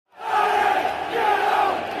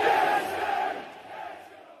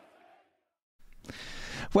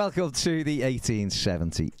Welcome to the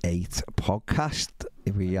 1878 podcast.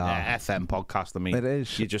 We are FM podcast. I mean, it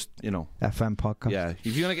is. You just, FM podcast. Yeah.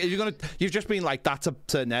 You've just been like that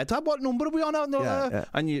to Ned. What number are we on? Yeah.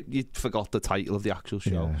 And you forgot the title of the actual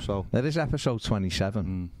show. Yeah. So it is episode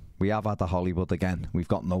 27. We have had the Hollywood again. We've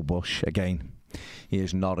got no Bush again. He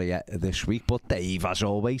is not here this week, but Dave, as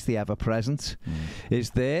always, the ever present,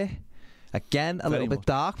 is there. Again, a little bit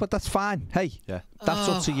dark, but that's fine. Hey, that's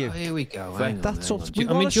up to you. Here we go. That's up to you.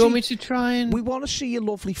 Do you want me to try and... We want to see your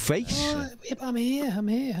lovely face. I'm here.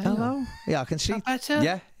 Hello. Yeah, I can see. Is that better?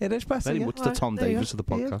 Yeah, it is better. Very much the Tom Davis of the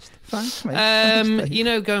podcast. Yeah. Thanks,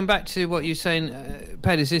 mate. Going back to what you're saying,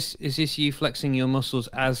 Ped, is this you flexing your muscles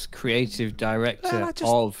as creative director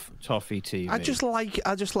of Toffee TV? I just like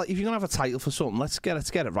if you're gonna have a title for something, let's get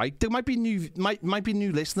it right. There might be new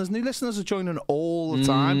listeners. New listeners are joining all the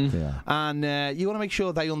time, and you want to make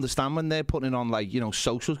sure they understand when they're putting it on,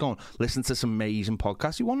 socials, going listen to this amazing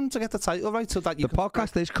podcast. You want them to get the title right, so that the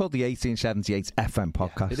podcast is called the 1878 FM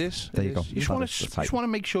podcast. Yeah, it is. There you go. You just want to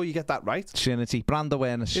make sure you get that right. Trinity, brand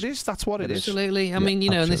awareness. It is. That's what it is. Absolutely. I mean,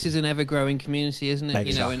 and this is an ever-growing community, isn't it?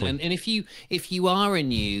 Exactly. And if you are a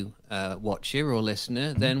new watcher or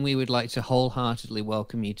listener, then we would like to wholeheartedly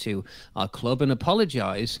welcome you to our club and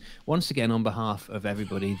apologise once again on behalf of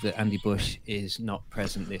everybody that Andy Bush is not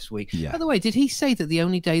present this week. Yeah. By the way, did he say that the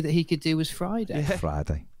only day that he could do was Friday? Yeah.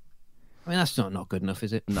 Friday. I mean, that's not good enough,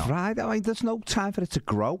 is it? No. Friday. I mean, there's no time for it to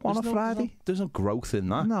grow on a Friday. There's no growth in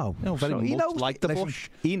that. No. Very much like the bush.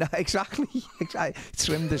 He knows exactly.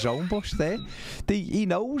 Trimmed his own bush there. He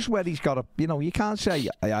knows where he's got to. You can't say,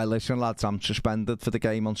 "Hey, listen, lads, I'm suspended for the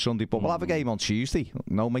game on Sunday, but we'll have a game on Tuesday."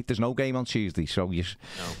 No, mate, there's no game on Tuesday. So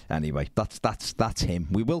anyway, that's him.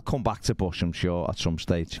 We will come back to Bush, I'm sure, at some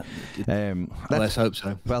stage. Let's hope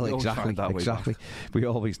so. Well, exactly. We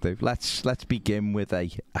always do. Let's begin with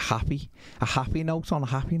a happy note. On a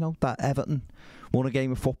happy note, that Everton won a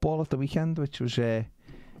game of football at the weekend, which was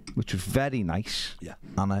very nice. Yeah.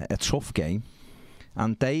 And a tough game.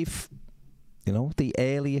 And Dave, the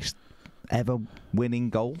earliest ever winning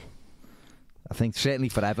goal. I think certainly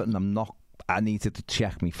for Everton, I needed to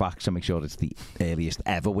check my facts to make sure it's the earliest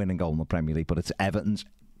ever winning goal in the Premier League, but it's Everton's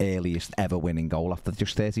earliest ever winning goal after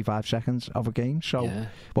just 35 seconds of a game. So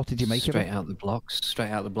what did you make of it? Straight out the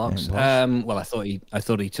blocks. Well, I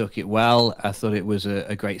thought he took it well. I thought it was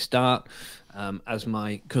a great start. As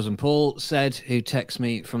my cousin Paul said, who texted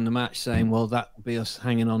me from the match saying, well, that will be us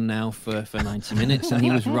hanging on now for 90 minutes. And he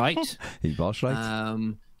was right. He was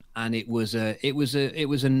right. And it was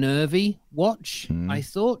a nervy watch, I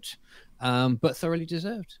thought, but thoroughly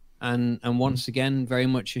deserved. And once again, very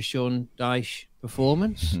much a Sean Dyche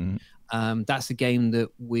performance. That's a game that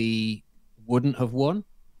we wouldn't have won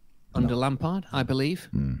under Lampard, I believe,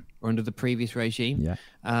 or under the previous regime. Yeah.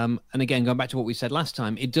 And again, going back to what we said last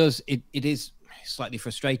time, it is slightly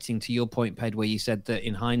frustrating, to your point, Ped, where you said that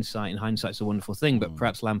in hindsight's a wonderful thing, but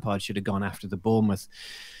perhaps Lampard should have gone after the Bournemouth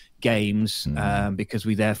games because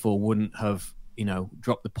we therefore wouldn't have,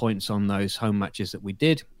 dropped the points on those home matches that we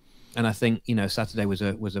did. And I think, Saturday was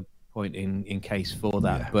a point in case for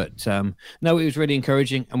that. Yeah. But no, it was really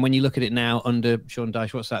encouraging. And when you look at it now under Sean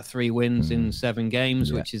Dyche, what's that? 3 wins in 7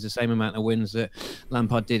 games, which is the same amount of wins that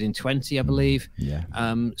Lampard did in 20, I believe. Yeah.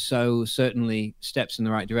 So certainly steps in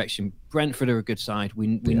the right direction. Brentford are a good side. We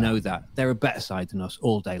know that. They're a better side than us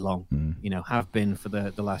all day long. Have been for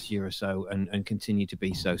the last year or so and continue to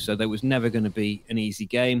be so. So there was never going to be an easy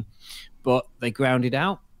game, but they grounded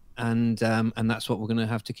out. And that's what we're going to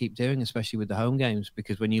have to keep doing, especially with the home games,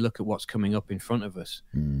 because when you look at what's coming up in front of us,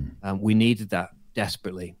 we needed that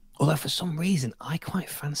desperately. Although for some reason, I quite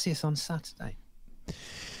fancy us on Saturday.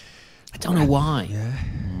 I don't know why. Yeah.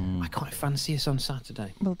 I quite fancy us on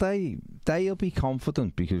Saturday. Well, they'll be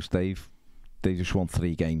confident because they just won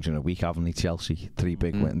 3 games in a week, haven't they, Chelsea? 3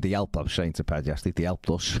 big wins. They helped, I was saying to Ped yesterday, they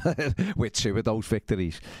helped us with 2 of those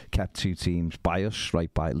victories. Kept 2 teams by us,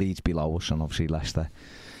 right by Leeds below us, and obviously Leicester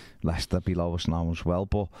below us now as well.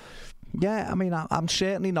 But yeah, I mean, I'm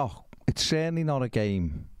certainly not. It's certainly not a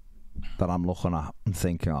game that I'm looking at and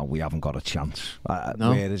thinking, we haven't got a chance.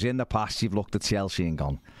 No. Whereas in the past, you've looked at Chelsea and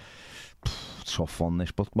gone, tough on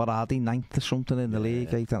this. But what are they, 9th or something in the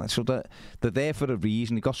league? So they're there for a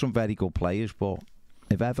reason. They've got some very good players, but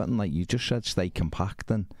if Everton, like you just said, stay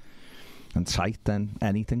compact and tight, then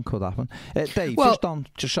anything could happen. Dave,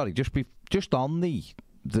 just on the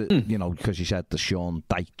because you said the Sean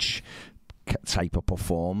Dyche type of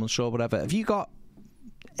performance or whatever. Have you got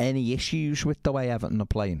any issues with the way Everton are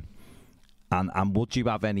playing? And would you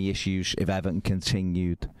have any issues if Everton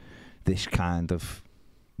continued this kind of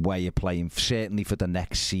way of playing, certainly for the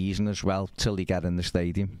next season as well, till you get in the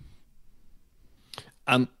stadium?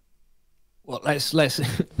 Well, let's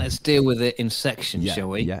deal with it in sections, shall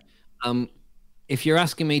we? Yeah. If you're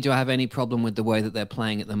asking me, do I have any problem with the way that they're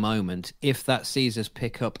playing at the moment? If that sees us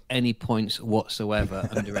pick up any points whatsoever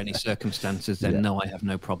under any circumstances, then no, I have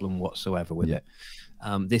no problem whatsoever with it.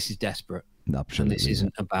 This is desperate. Absolutely. And this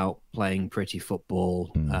isn't about playing pretty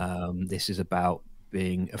football. This is about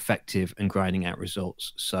being effective and grinding out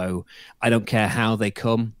results. So I don't care how they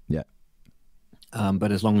come. Yeah.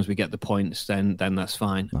 But as long as we get the points, then that's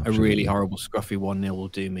fine. Absolutely. A really horrible, scruffy 1-0 will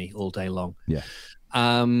do me all day long. Yeah.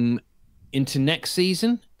 Into next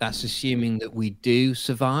season, that's assuming that we do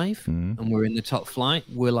survive and we're in the top flight.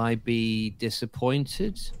 Will I be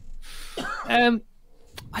disappointed? I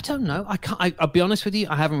don't know. I'll be honest with you.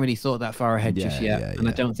 I haven't really thought that far ahead just yet, and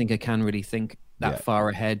I don't think I can really think that far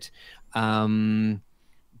ahead.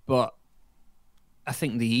 But I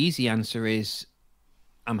think the easy answer is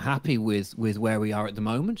I'm happy with where we are at the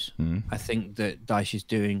moment. I think that Dyche is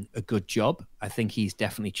doing a good job. I think he's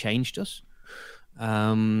definitely changed us.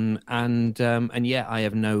 And yeah, I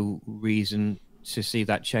have no reason to see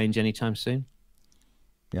that change anytime soon.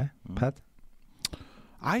 Yeah, Pat?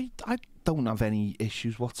 I don't have any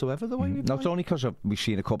issues whatsoever the way we play. No, it's only because we've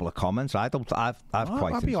seen a couple of comments. I've quite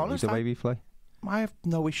I'll be enjoyed honest, the way we play. I have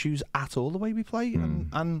no issues at all the way we play,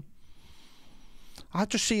 and I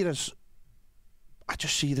just see it as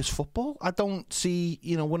football. I don't see,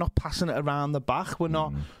 we're not passing it around the back. We're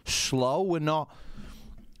not slow. We're not.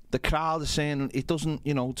 The crowd is saying it doesn't.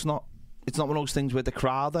 It's not one of those things where the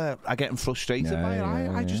crowd are getting frustrated by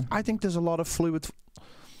it. I think there's a lot of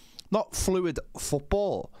not fluid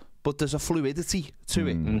football, but there's a fluidity to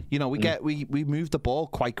it. We move the ball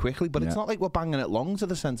quite quickly, but it's not like we're banging it long to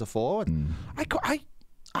the centre forward.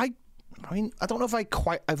 I mean, I don't know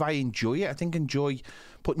if I enjoy it. I think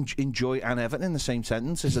putting enjoy and Everton in the same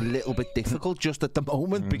sentence is a little bit difficult just at the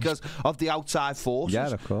moment because of the outside forces.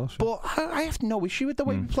 Yeah, of course. But I have no issue with the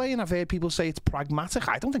way we play, and I've heard people say it's pragmatic.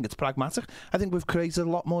 I don't think it's pragmatic. I think we've created a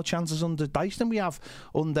lot more chances under Dyche than we have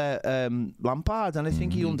under Lampard, and I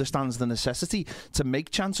think he understands the necessity to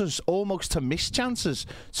make chances, almost to miss chances,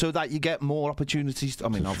 so that you get more opportunities. I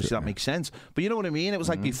mean, obviously that makes sense, but you know what I mean? It was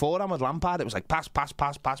like before, with Lampard, it was like pass,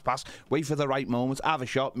 wait for the right moment, have a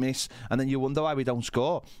shot, miss, and then you wonder why we don't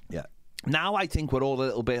score. Yeah. Now I think we're all a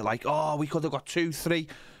little bit like, we could have got 2-3.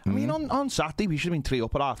 I mean, on Saturday we should have been 3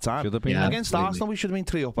 up at half time. Against Arsenal we should have been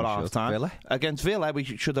 3 up at half time. Against Villa we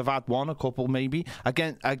should have had a couple maybe.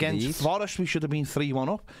 Against Forest we should have been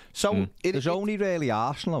 3-1 up. So there's only really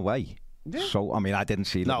Arsenal away. Yeah. So, I mean, I didn't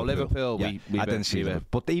see Liverpool. Yeah, I didn't see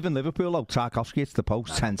Liverpool. But even Liverpool, Tarkowski hits the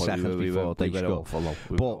post 10 seconds before they score.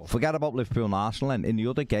 But forget about Liverpool and Arsenal. And in the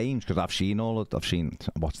other games, because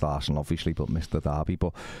I've watched Arsenal, obviously, but missed the derby.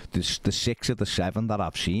 But the 6 of the 7 that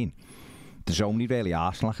I've seen, there's only really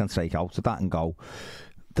Arsenal I can take out of that and go.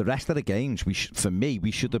 The rest of the games, for me,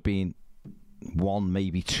 we should have been 1,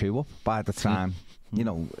 maybe 2 up by the time.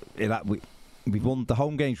 We've won the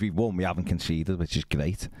home games we've won. We haven't conceded, which is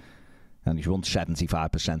great. And he's won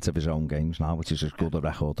 75% of his own games now, which is as good a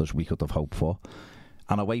record as we could have hoped for.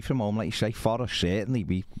 And away from home, like you say, Forest, certainly,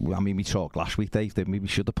 we talked last week, Dave, didn't we? We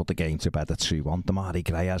should have put the game to bed at 2-1. Damari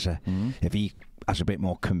Gray if he has a bit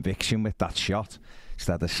more conviction with that shot,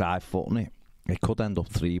 instead of side-footing it, it could end up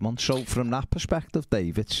 3-1. So from that perspective,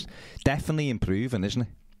 Dave, it's definitely improving, isn't it?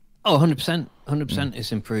 Oh, 100%. 100%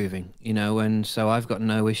 it's improving, and so I've got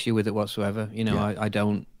no issue with it whatsoever. I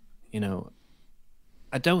don't,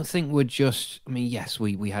 I don't think we're just... I mean, yes,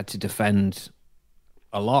 we had to defend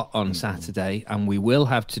a lot on Saturday, and we will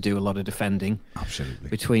have to do a lot of defending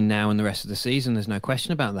between now and the rest of the season. There's no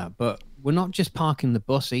question about that. But we're not just parking the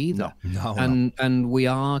bus either. No. And we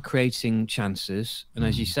are creating chances. And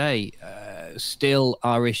as you say, still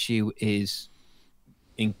our issue is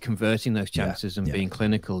in converting those chances and being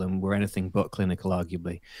clinical, and we're anything but clinical,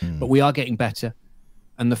 arguably. But we are getting better.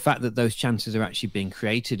 And the fact that those chances are actually being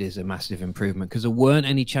created is a massive improvement, because there weren't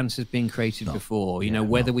any chances being created before,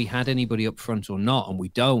 whether we had anybody up front or not, and we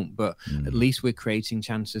don't, but at least we're creating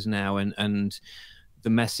chances now. And the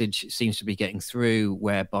message seems to be getting through,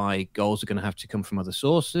 whereby goals are going to have to come from other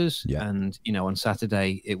sources. Yeah. And, on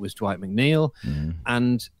Saturday, it was Dwight McNeil.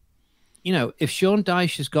 And, if Sean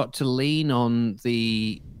Dyche has got to lean on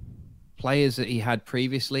the players that he had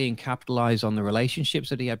previously and capitalise on the relationships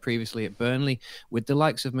that he had previously at Burnley with the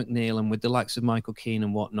likes of McNeil and with the likes of Michael Keane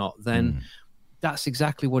and whatnot, then that's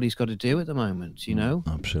exactly what he's got to do at the moment,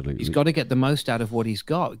 Absolutely. He's got to get the most out of what he's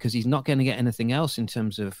got, because he's not going to get anything else in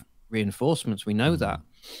terms of reinforcements. We know that.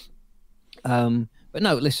 But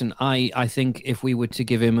no, listen, I think if we were to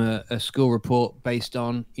give him a school report based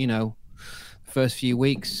on, first few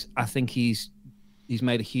weeks, I think he's He's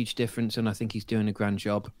made a huge difference, and I think he's doing a grand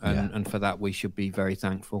job. And for that, we should be very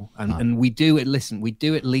thankful. And we do at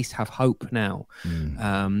least have hope now,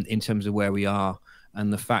 in terms of where we are,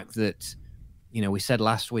 and the fact that, you know, we said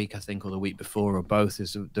last week, I think, or the week before, or both,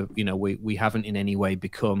 is we haven't in any way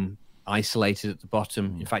become isolated at the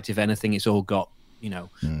bottom. In fact, if anything, it's all got, you know,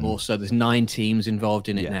 more so. There's 9 teams involved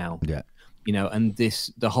in it now. Yeah. You know, and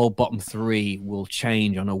the whole bottom 3 will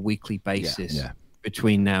change on a weekly basis. Yeah.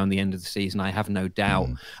 Between now and the end of the season, I have no doubt,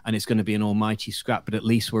 and it's going to be an almighty scrap. But at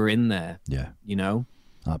least we're in there. Yeah, you know,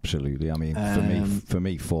 absolutely. I mean, for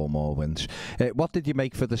me, 4 more wins. What did you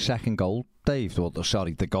make for the second goal, Dave?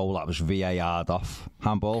 Sorry, the goal that was VAR'd off.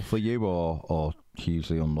 Handball for you, or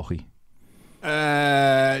hugely unlucky?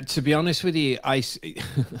 To be honest with you,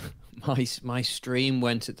 my stream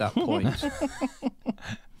went at that point.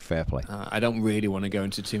 Fair play. I don't really want to go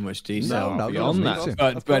into too much detail beyond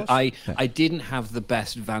that, but I didn't have the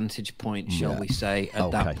best vantage point, shall we say,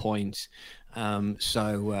 at that point. Let's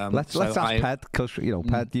ask Ped, because you know,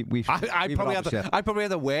 Ped, I probably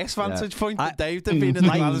had the worst vantage point that Dave had been in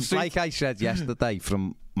the like I said yesterday,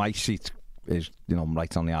 from my seat is, you know,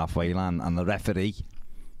 right on the halfway line, and the referee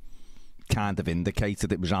kind of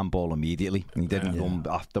indicated it was handball immediately. He didn't run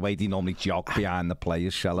off the way they normally jog behind the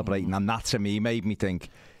players celebrating, and that to me made me think,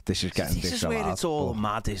 this is getting this is where it's all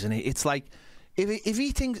mad, isn't it? It's like, if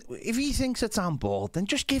he thinks it's handball, then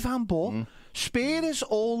just give handball. Spare us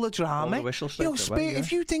all the drama. All the you know,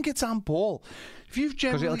 if you think it's handball, if you've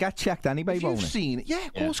generally, because it'll get checked anyway, won't it? If you've seen it, yeah,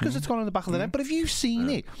 of course, because it's gone in the back of the net. But if you've seen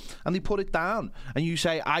it and they put it down and you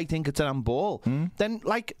say, I think it's an handball, then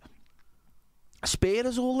like, spare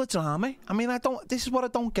us all the drama. I mean, this is what I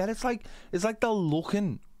don't get. It's like they're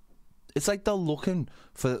looking. It's like they're looking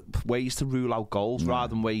for ways to rule out goals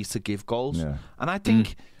rather than ways to give goals. Yeah. And I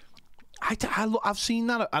think I've seen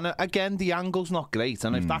that. And again, the angle's not great.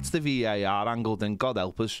 And if that's the VAR angle, then God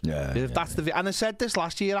help us. And I said this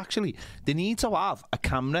last year, actually, they need to have a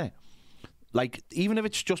camera, like, even if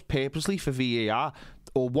it's just purposely for VAR,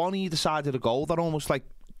 or one either side of the goal that almost like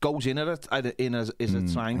goes in as a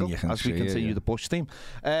triangle, as we continue the Bush theme,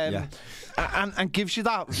 and gives you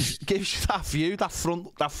that view, that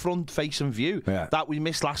front facing view that we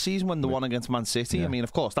missed last season when the one against Man City. I mean,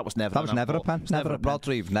 of course, that was never a pen. Never a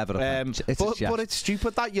Rodri, never a pen. But it's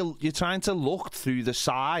stupid that you're trying to look through the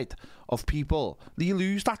side of people. You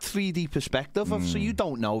lose that 3D perspective of, so you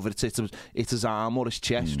don't know if it's his arm or his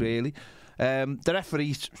chest really. The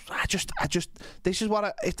referees, this is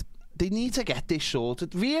what they need to get this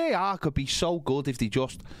sorted. VAR could be so good if they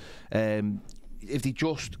just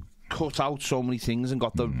cut out so many things and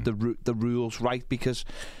got the rules right, because,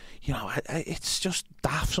 you know, it's just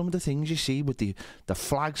daft, some of the things you see with the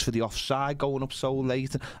flags for the offside going up so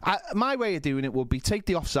late. My way of doing it would be take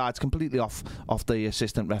the offsides completely off the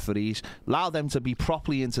assistant referees, allow them to be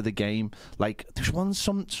properly into the game. Like, there's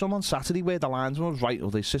some on Saturday where the linesman was right,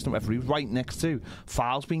 or the assistant referee was right next to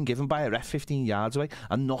fouls being given by a ref 15 yards away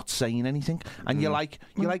and not saying anything. And you're like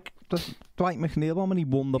Dwight McNeil when he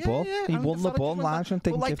won the ball. He won the ball, linesman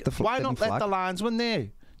didn't give the flag. Why not let the linesman there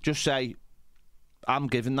just say, I'm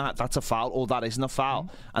giving that's a foul, or that isn't a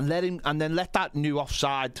foul, and let that new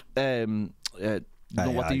offside,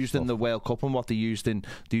 what they used in the World Cup and what they used in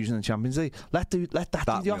the Champions League. Let that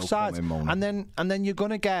do the offside, and then you're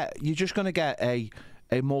just gonna get a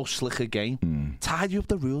more slicker game. Tidy up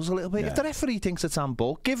the rules a little bit. If the referee thinks it's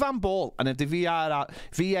handball, give handball, and if the VAR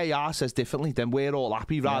says differently, then we're all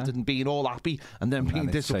happy rather than being all happy and then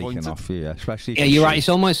being disappointed. Off, especially you're right.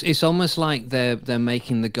 It's almost like they're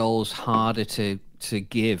making the goals harder to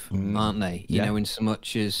give, aren't they? You know, in so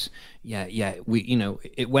much as we, you know,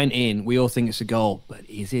 it went in, we all think it's a goal, but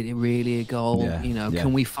is it really a goal?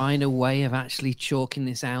 Can we find a way of actually chalking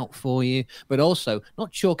this out for you, but also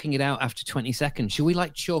not chalking it out after 20 seconds? Should we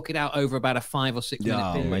like chalk it out over about a 5 or 6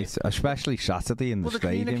 minute period? Mate, especially Saturday in the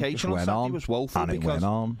stadium, the communication on Saturday was woeful, and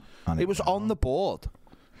it was on the board.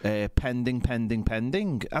 Pending, and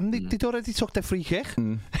they'd already took the free kick.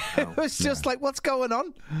 It was just like, what's going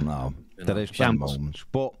on? No, there is bad moments.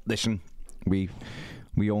 But listen, we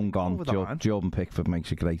hung on. Jordan Pickford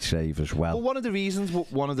makes a great save as well. Well, one of the reasons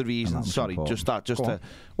one of the reasons that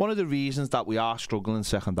we are struggling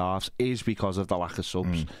second halves is because of the lack of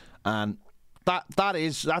subs. And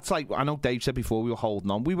that's like, I know Dave said before we were holding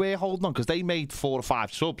on because they made 4 or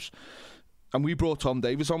 5 subs. And we brought Tom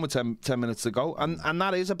Davies on with 10 minutes to go. And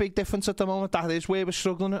that is a big difference at the moment. That is where we're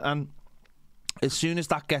struggling. And as soon as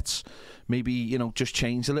that gets maybe, you know, just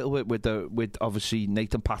changed a little bit with obviously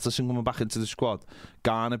Nathan Patterson coming back into the squad,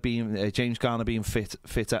 James Garner being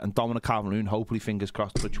fitter, and Dominic Calvert-Lewin, hopefully, fingers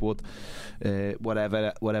crossed, touch wood,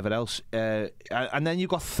 whatever else, and then you've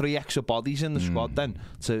got 3 extra bodies in the squad then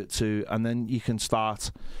and then you can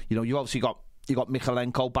start, you know, you obviously got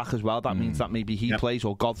Mikalenko back as well. That means that maybe he plays,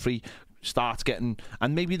 or Godfrey starts getting,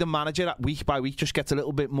 and maybe the manager week by week just gets a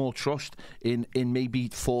little bit more trust in maybe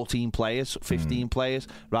 14 players, 15 players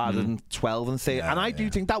rather than 12 and 30. And I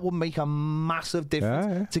do think that would make a massive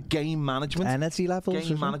difference to game management, energy levels,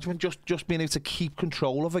 game management, just being able to keep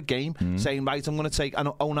control of a game, saying, right, I'm going to take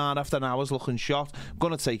Onar after an hour's looking shot, I'm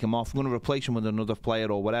going to take him off, I'm going to replace him with another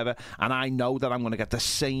player or whatever, and I know that I'm going to get the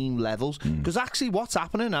same levels, because actually what's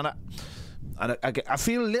happening, and I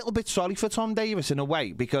feel a little bit sorry for Tom Davies in a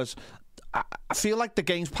way, because I feel like the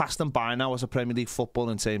game's passed them by now as a Premier League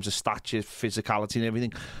football in terms of stature, physicality and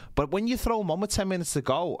everything. But when you throw them on with 10 minutes to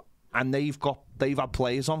go and they've had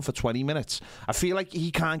players on for 20 minutes, I feel like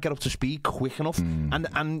he can't get up to speed quick enough.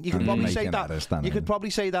 And you could probably say that. You could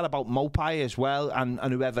probably say that about Mopai as well, and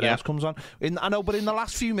whoever else comes on. I know, but in the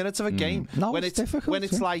last few minutes of a game, when it's difficult, when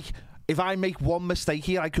it's like, if I make one mistake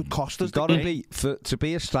here, I could cost us the game. To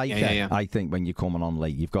be a striker, I think when you're coming on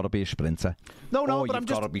late, you've got to be a sprinter. No, but you've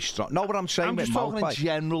got to be strong. No, but I'm saying with Mopai, in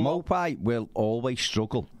general, Mopai will always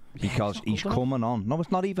struggle because he's coming on. No,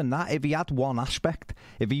 it's not even that. If he had one aspect,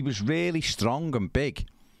 if he was really strong and big,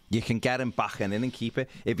 you can get him back in and keep it.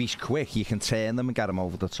 If he's quick, you can turn them and get him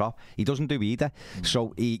over the top. He doesn't do either.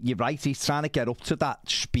 So you're right, he's trying to get up to that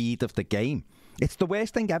speed of the game. It's the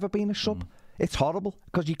worst thing ever being a sub. It's horrible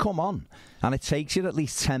because you come on and it takes you at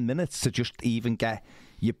least 10 minutes to just even get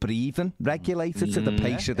your breathing regulated to the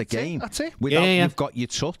pace of the game. That's it. Without you've got your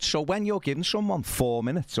touch. So when you're giving someone 4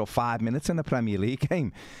 minutes or 5 minutes in a Premier League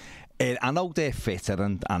game, I know they're fitter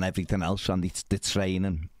and everything else, and they're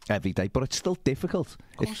training every day, but it's still difficult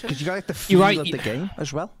because you got to get the feel of the game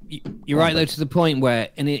as well. You're right, though, to the point where,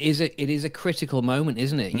 and it is a critical moment,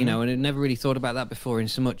 isn't it? You know, and I never really thought about that before. In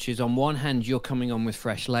so much as, on one hand, you're coming on with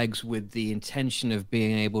fresh legs with the intention of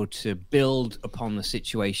being able to build upon the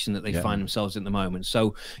situation that they find themselves in at the moment.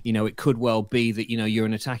 So, you know, it could well be that, you know, you're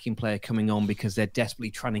an attacking player coming on because they're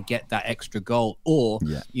desperately trying to get that extra goal, or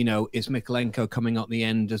you know, is Mikalenko coming up the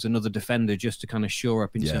end as another defender just to kind of shore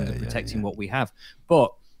up in terms of protecting what we have.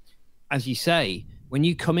 But as you say, when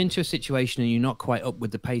you come into a situation and you're not quite up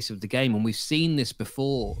with the pace of the game, and we've seen this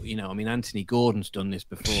before, you know, I mean, Anthony Gordon's done this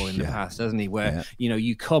before in the past, hasn't he? Where, you know,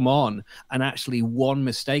 you come on and actually one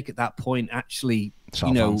mistake at that point actually,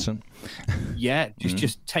 you know,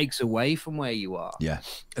 just takes away from where you are,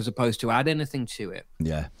 as opposed to add anything to it.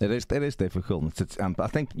 Yeah, it is difficult. I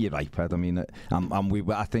think you're right, Ped. I mean,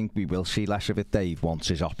 I think we will see less of it, Dave, once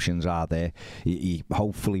his options are there. He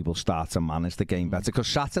hopefully will start to manage the game better, because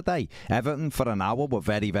Saturday, Everton for an hour were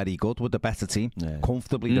very, very good with the better team,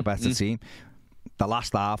 comfortably the better team. The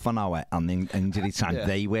last half an hour and in injury time,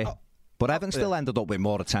 they were. But Everton still ended up with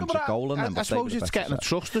more attempts at goal. I suppose it's getting a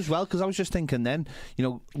trust as well, because I was just thinking then, you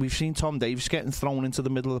know, we've seen Tom Davies getting thrown into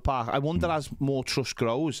the middle of the park. I wonder, as more trust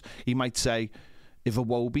grows, he might say, if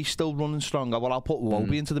Iwobi's still running stronger, well, I'll put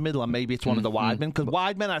Iwobi into the middle, and maybe it's one of the wide men, because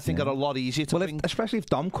wide men, I think, are a lot easier to especially if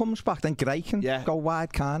Dom comes back, then Gray can go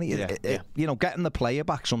wide, can't he? You know, getting the player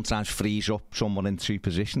back sometimes frees up someone in 2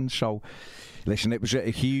 positions. So, listen, it was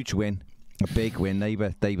a huge win. A big win. They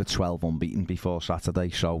were 12 unbeaten before Saturday,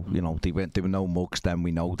 so you know they were no mugs then.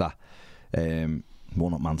 We know that.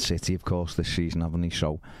 Won at Man City, of course, this season, haven't they?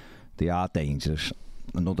 So they are dangerous.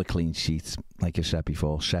 Another clean sheet, like I said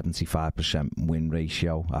before, 75% win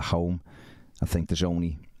ratio at home. I think there's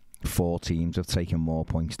only 4 teams have taken more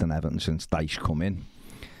points than Everton since Dyche come in.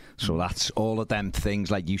 So that's all of them things,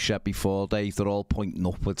 like you said before, Dave. They're all pointing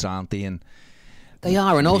upwards, aren't they? And they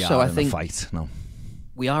are, and also I think fight. No.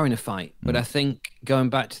 We are in a fight, but I think going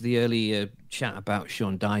back to the earlier chat about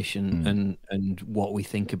Sean Dyche and what we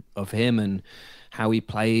think of him and how he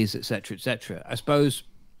plays, etc., I suppose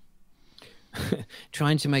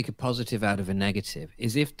trying to make a positive out of a negative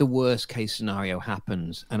is, if the worst case scenario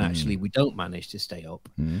happens and actually we don't manage to stay up,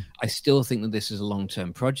 I still think that this is a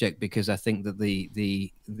long-term project, because I think that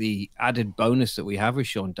the added bonus that we have with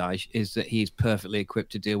Sean Dyche is that he's perfectly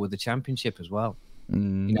equipped to deal with the Championship as well.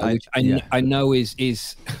 You know, which I know is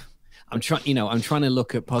I'm trying to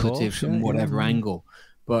look at positives from whatever angle,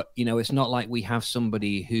 but you know, it's not like we have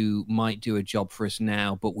somebody who might do a job for us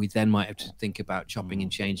now, but we then might have to think about chopping and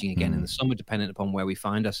changing again in the summer, dependent upon where we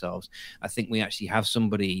find ourselves. I think we actually have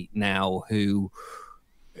somebody now who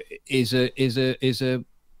is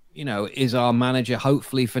our manager,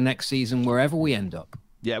 hopefully for next season, wherever we end up.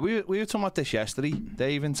 Yeah, we were talking about this yesterday,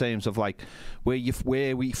 Dave, in terms of like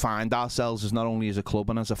where we find ourselves as not only as a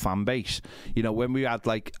club and as a fan base. You know, when we had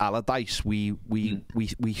like Allardyce, we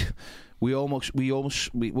almost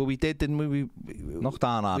we did, didn't we? We knocked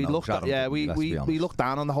down our nose at him, we looked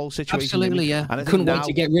down on the whole situation. Absolutely, yeah. And I couldn't wait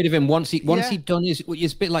to get rid of him once he'd done his.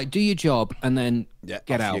 It's a bit like, do your job and then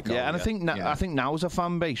get out. Yeah, and I think now as a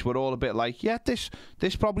fan base, we're all a bit like, this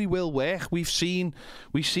probably will work. We've seen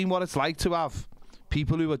what it's like to have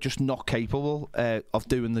people who are just not capable of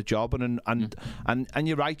doing the job, and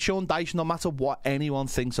you're right, Sean Dyche. No matter what anyone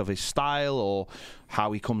thinks of his style or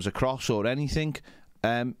how he comes across or anything,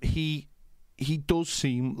 he does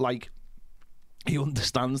seem like he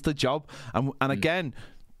understands the job, and again,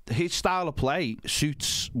 his style of play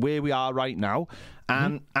suits where we are right now,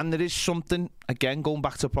 and there is something, again, going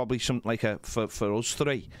back to probably some like for us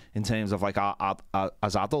three in terms of like our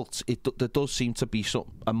as adults, there does seem to be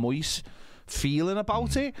a Moyes feeling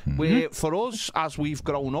about it, where for us, as we've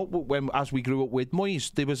grown up, as we grew up with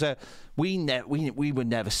Moyes, there was we were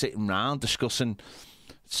never sitting around discussing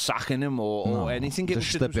sacking him or anything. There's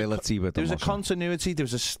stability with them. There was a continuity, there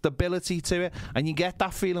was a stability to it, and you get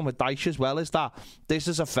that feeling with Dyche as well, is that this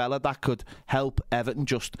is a fella that could help Everton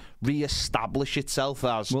just re-establish itself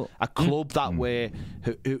as a club that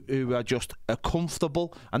who are just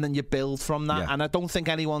comfortable, and then you build from that. And I don't think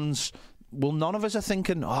none of us are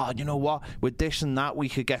thinking, you know what, with this and that we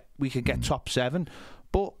could get top 7,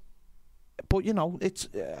 but you know, it's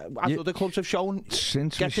as other clubs have shown,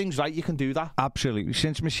 get things right, you can do that. Absolutely.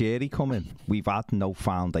 Since Mashiri come in, we've had no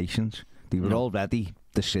foundations. They were already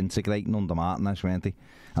disintegrating under Martinez, weren't they?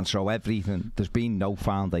 And so there's been no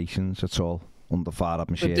foundations at all under Farhad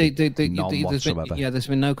Mashiri. None whatsoever. There's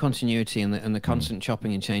been no continuity, and the constant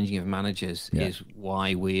chopping and changing of managers is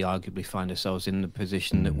why we arguably find ourselves in the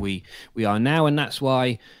position that we are now, and that's why,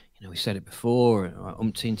 you know, we said it before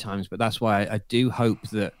umpteen times, but that's why I do hope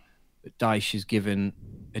that Dyche is given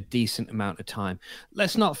a decent amount of time.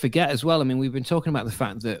 Let's not forget as well, I mean, we've been talking about the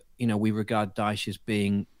fact that, you know, we regard Dyche as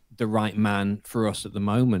being the right man for us at the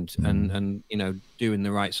moment, and you know, doing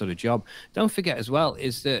the right sort of job. Don't forget as well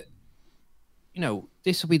is that, you know,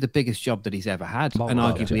 this will be the biggest job that he's ever had, and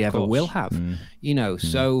arguably ever will have. You know,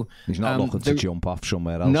 so he's not looking to jump off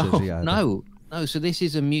somewhere else. Is he? No. So this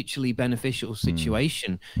is a mutually beneficial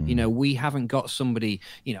situation. You know, we haven't got somebody,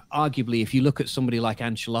 you know, arguably, if you look at somebody like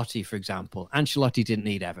Ancelotti, for example, Ancelotti didn't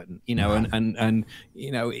need Everton, you know, and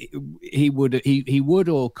you know, he would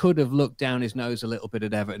or could have looked down his nose a little bit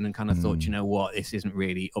at Everton and kind of thought, you know what, this isn't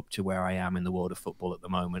really up to where I am in the world of football at the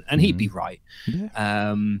moment. And he'd be right.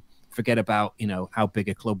 Forget about, you know, how big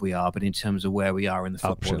a club we are, but in terms of where we are in the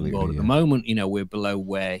football world at the moment, you know, we're below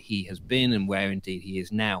where he has been and where indeed he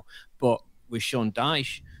is now. But with Sean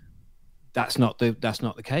Dyche, that's not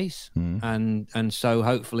the case, and so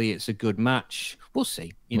hopefully it's a good match. We'll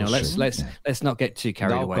see. You know, let's not get too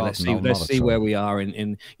carried away. Let's see where we are.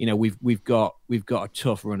 In you know, we've got a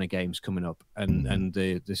tough run of games coming up, and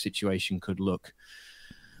the situation could look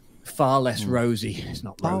far less rosy. It's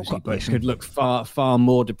not rosy, but it could look far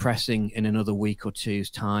more depressing in another week or two's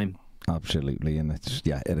time. Absolutely, and it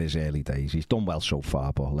is early days. He's done well so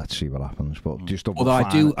far, but let's see what happens. But just although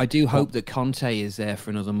I do hope that Conte is there for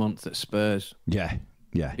another month at Spurs. Yeah,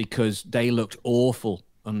 because they looked awful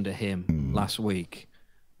under him last week.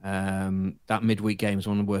 That midweek game is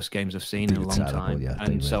one of the worst games I've seen in a long time,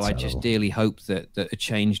 and so I just dearly hope that a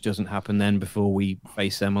change doesn't happen then before we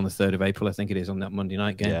face them on the 3rd of April. I think it is, on that Monday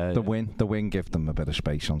night game. Yeah, the win gave them a bit of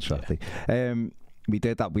space on Saturday. We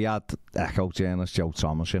did that. We had Echo journalist Joe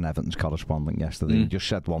Thomas in Everton's correspondent yesterday. He just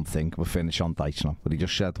said one thing. We'll finish on Dyche now, but he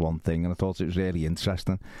just said one thing, and I thought it was really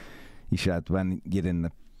interesting. He said when you're in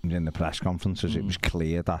the press conferences, it was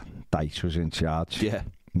clear that Dyche was in charge. Yeah,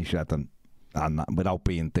 and he said, and without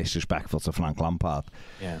being disrespectful to Frank Lampard,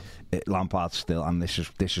 Lampard still, and this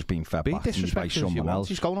has been fed back to me by someone else.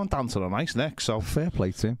 He's going on dancing on ice next, so fair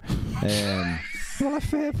play to him. Well,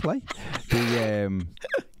 fair play.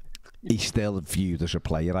 He's still viewed as a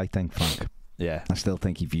player, I think, Frank. Yeah. I still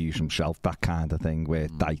think he views himself that kind of thing, where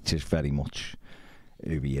Dyche is very much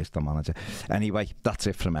who he is, the manager. Anyway, that's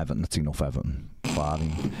it from Everton. That's enough Everton.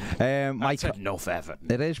 That's enough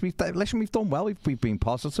Everton. It is. We've done well. We've been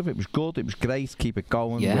positive. It was good. It was great. Keep it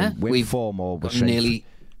going. Yeah. Win 4 more. Got nearly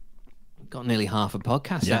half a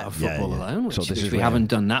podcast out of football alone, which we haven't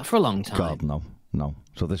done that for a long time. God, no.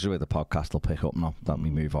 So this is where the podcast will pick up now that we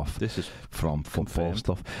move off from football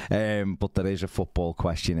stuff. But there is a football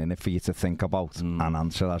question in it for you to think about and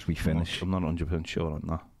answer as we finish. I'm not 100% sure on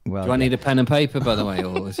that. Well, do I need a pen and paper, by the way,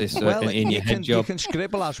 or is this in your head job? You can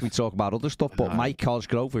scribble as we talk about other stuff, but Mike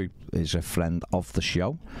Cosgrove, who is a friend of the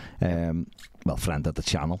show, friend of the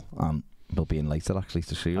channel, and will be in later actually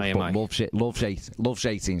to see us. But loves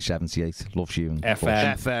 1878, loves you. And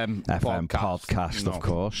FM podcast, of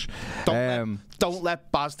course. Don't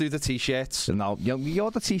let Baz do the t-shirts. No, you're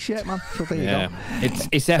the t-shirt man. So there you go.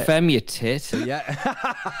 It's FM, you tit. Yeah.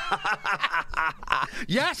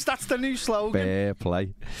 Yes, that's the new slogan. Fair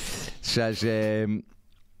play. Says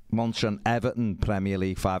Monson Everton Premier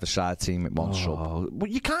League 5-a-side team at one sub. But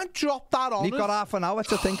you can't drop that on. You've got half an hour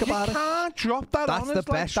to think about it. You can't drop that on. That's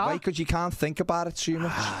the best way because you can't think about it too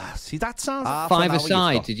much. See, that sounds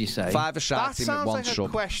 5-a-side. Did you say 5-a-side team at one like sub? That sounds like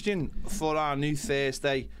a question for our new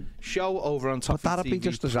Thursday show over on Top. But that'd be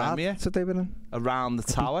just as hard to do with him around the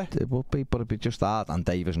tower. It would be, but it'd be just hard. And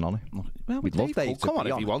Dave isn't on it. Well, we'd love Dave. Come on,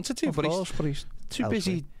 if he wanted to, but he's too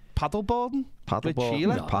busy. Paddleboarding.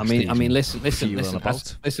 No, I mean, listen.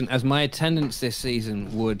 As my attendance this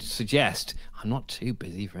season would suggest, I'm not too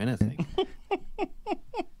busy for anything.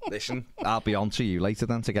 Listen, I'll be on to you later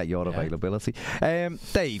then to get your availability.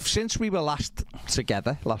 Dave, since we were last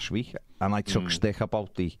together last week, and I took stick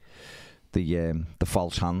about the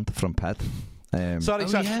false hand from Ped. Sorry,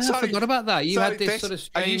 I forgot about that. You had this sort of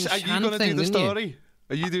strange Are you going to do the story?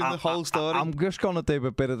 Are you doing the whole story? I'm just going to do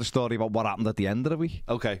a bit of the story about what happened at the end of the week.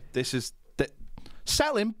 Okay, this is...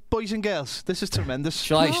 Sell him, boys and girls. This is tremendous.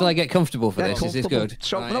 Shall I get comfortable for this? Is this good?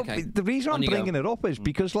 So, okay. The reason I'm bringing it up is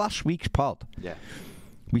because last week's pod,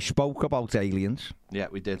 we spoke about aliens. Yeah,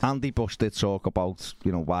 we did. Andy Bush did talk about,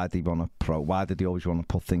 why did he always want to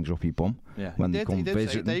put things up your bum? Yeah, when they come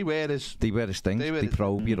visiting. They wear his things. They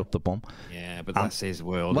probe you up the bum. Yeah, but that's his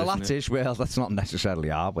world. Well, that's his world. That's not necessarily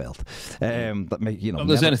our world.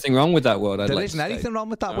 There's anything wrong with that world. There isn't anything wrong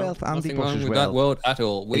with that world. Andy Bush's world. That world at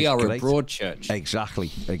all. We are a broad church. Exactly.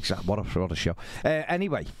 What a show.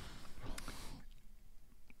 Anyway,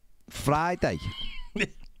 Friday.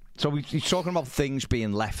 So he's talking about things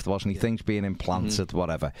being left, wasn't he? Things being implanted,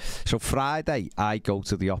 whatever. So Friday, I go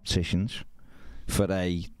to the opticians for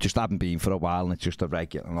just haven't been for a while, and it's just a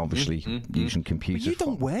regular, and obviously using computers. But you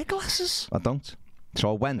don't wear glasses? I don't.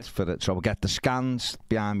 So I went for it. So I get the scans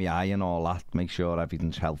behind my eye and all that, make sure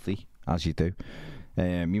everything's healthy, as you do.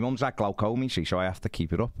 My mum's had glaucoma, see, so I have to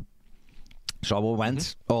keep it up. So I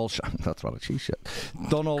went, that's what she said.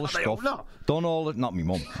 Done all the stuff. Not my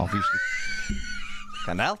mum, obviously.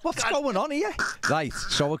 Can help. What's going on here? Right,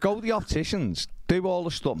 so I go to the opticians, do all the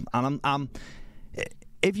stuff, and I'm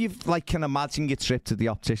if you can imagine your trip to the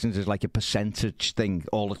opticians is like a percentage thing,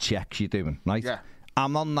 all the checks you're doing, right? Yeah.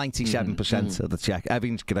 I'm on 97% of the check.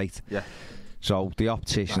 Everything's great. Yeah. So the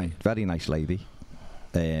optician, very nice lady,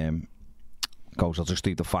 goes, I'll just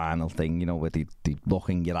do the final thing, where they look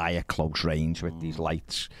in your eye at close range with these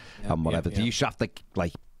lights and whatever. You used to have to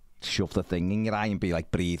shove the thing in your eye and be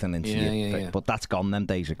breathing into your but that's gone. Them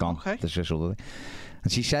days are gone. Okay. There's this other thing.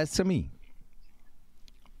 And she says to me,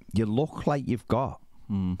 you look like you've got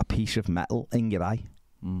a piece of metal in your eye.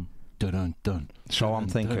 Dun, dun. So I'm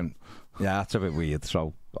thinking, that's a bit weird.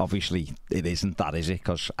 So obviously it isn't that, is it?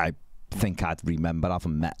 Because I think I'd remember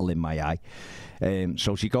having metal in my eye.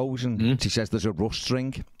 So she goes and she says there's a rust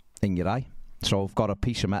ring in your eye. So I've got a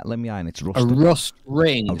piece of metal in my eye and it's rusted. A rust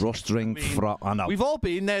ring? A rust ring. I know. We've all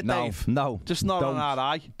been there, Dave. No. Just not on our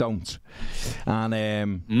eye. Don't.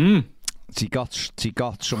 And she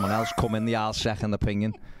got someone else come in, the our second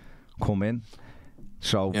opinion, come in.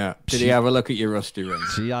 So did he have a look at your rusty ring?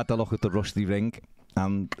 She had a look at the rusty ring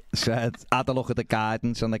and had a look at the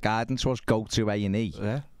guidance, and the guidance was go to A&E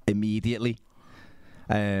immediately.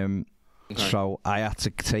 So I had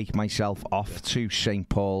to take myself off to St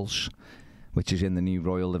Paul's, which is in the new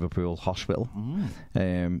Royal Liverpool Hospital.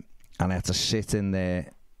 And I had to sit in the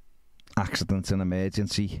accident and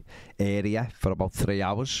emergency area for about 3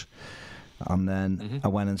 hours. And then I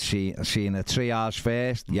went and seen her 3 hours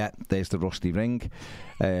first. Yeah, there's the rusty ring.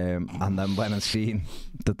 And then went and seen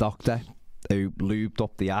the doctor who lubed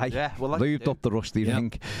up the eye. Lubed up the rusty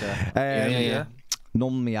ring.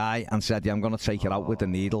 Numbed my eye and said, I'm going to take it out with a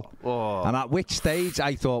needle. And at which stage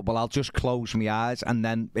I thought, well, I'll just close my eyes. And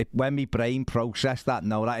then when my brain processed that,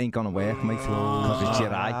 no, that ain't going to work, mate, because it's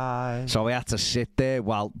your eye. So I had to sit there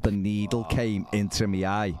while the needle came into my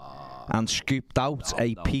eye and scooped out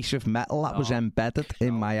a piece of metal that was embedded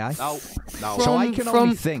in my eye. So I can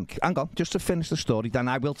only think, hang on, just to finish the story, then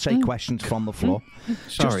I will take questions from the floor.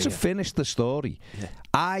 Just to finish the story,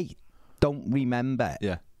 I don't remember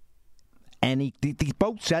They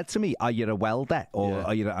both said to me, "Are you a welder?" Or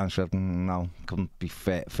 "Are you?" And I said, "No, couldn't be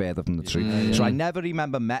further from the truth." So I never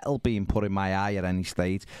remember metal being put in my eye at any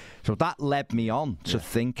stage. So that led me on to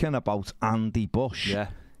thinking about Andy Bush. Yeah.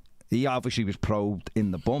 He obviously was probed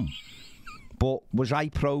in the bum. But was I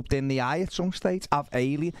probed in the eye at some stage? Of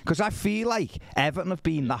alien? Because I feel like Everton have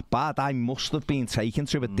been that bad. I must have been taken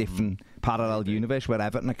to a different parallel universe where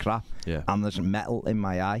Everton are crap and there's metal in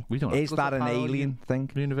my eye. Is that an alien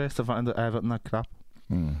thing? Universe to find that Everton are crap.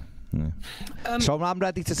 So I'm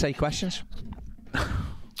ready to take questions.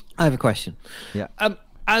 I have a question. Yeah.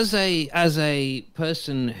 As a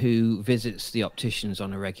person who visits the opticians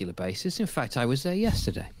on a regular basis, in fact, I was there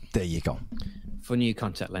yesterday. There you go. For new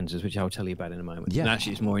contact lenses, which I'll tell you about in a moment. Yeah. And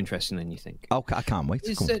actually, it's more interesting than you think. Okay, I can't wait.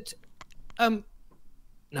 Is that...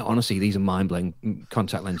 No, honestly, these are mind-blowing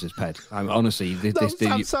contact lenses, Ped. Honestly,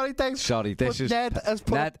 I'm sorry, Dave. Sorry, this is... Ned has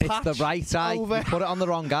put a patch it's the right eye. over. You put it on the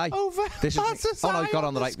wrong eye. Over. This is... Oh, no, you got it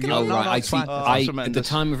on the right. Oh, right. I see. At the tremendous.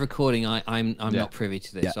 time of recording, I'm not privy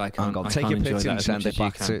to this, so I can't. Hang on. I Take can't a enjoy picture that and as send much it as you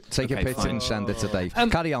back can. to... Take a Okay, picture fine. and send it to Dave.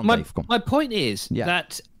 Carry on, Dave. Come. My point is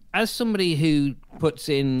that as somebody who puts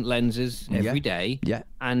in lenses every day,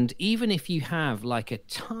 and even if you have like a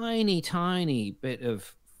tiny bit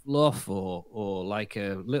of fluff or like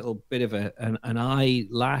a little bit of an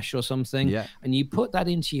eyelash or something, and you put that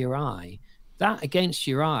into your eye, that against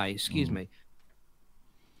your eye, excuse me,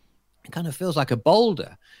 it kind of feels like a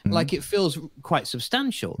boulder, like it feels quite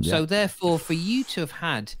substantial. So therefore, for you to have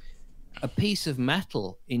had a piece of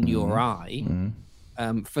metal in your eye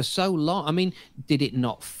for so long, I mean, did it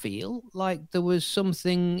not feel like there was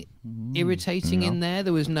something irritating in there?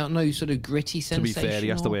 There was no sort of gritty sensation? To be fair, he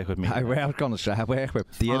has to work with me. I was going to say, I work with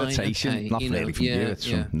the irritation, not really from you, it's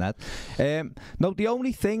from Ned. No, the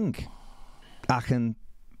only thing I can...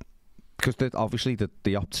 Because obviously the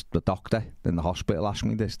doctor in the hospital asked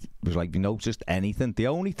me this, was like, "Have you noticed anything?" The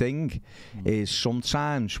only thing is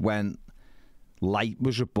sometimes when light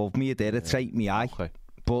was above me, it'd irritate me eye. Okay.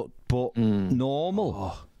 But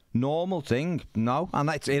normal thing, no. And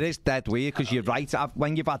it is dead weird, because you're right.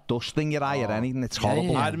 When you've had dust in your eye or anything, it's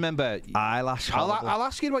horrible. I remember eyelash. I'll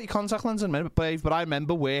ask you about your contact lens in a minute, Dave, but I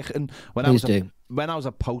remember working when I was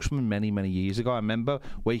a postman many years ago. I remember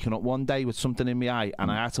waking up one day with something in my eye, and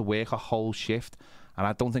I had to work a whole shift. And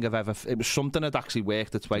I don't think I've ever... It was something that actually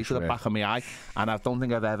worked its way to the back of my eye, and I don't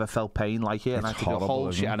think I've ever felt pain like it. And I could do a whole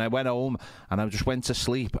shit. And I went home, and I just went to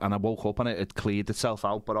sleep, and I woke up, and it had cleared itself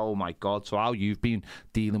out. But oh my God! So how you've been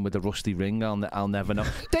dealing with the rusty ring, I'll never know.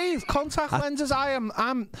 Dave, contact lenses. I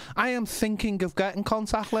am thinking of getting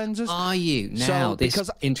contact lenses. Are you now? Because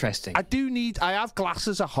interesting. I have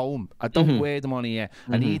glasses at home. I don't wear them on here.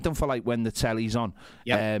 I need them for like when the telly's on.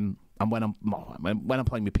 Yeah. And when I'm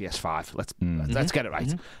playing my PS5, let's get it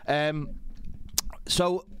right.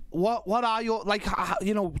 So what are your, like,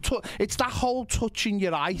 it's that whole touching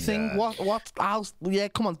your eye thing. What else? Yeah,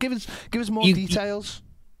 come on, give us more details.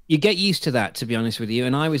 You get used to that, to be honest with you,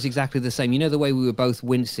 and I was exactly the same. You know, the way we were both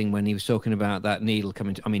wincing when he was talking about that needle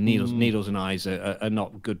coming to... I mean, needles and eyes are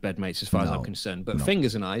not good bedmates as far as I'm concerned, but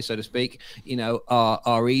fingers and eyes, so to speak,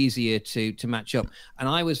 are easier to match up. And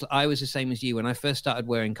I was the same as you when I first started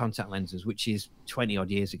wearing contact lenses, which is 20-odd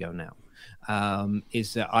years ago now,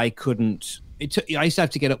 is that I couldn't... I used to have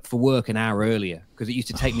to get up for work an hour earlier, because it used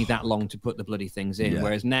to take me that long to put the bloody things in,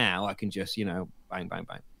 whereas now I can just, bang, bang,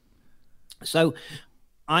 bang. So...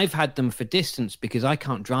 I've had them for distance because I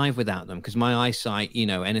can't drive without them, because my eyesight,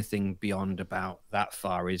 anything beyond about that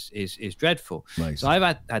far is dreadful. Nice. So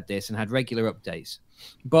I've had this and had regular updates,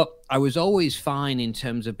 but I was always fine in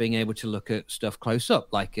terms of being able to look at stuff close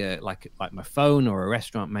up, like my phone or a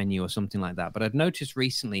restaurant menu or something like that. But I've noticed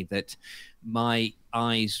recently that my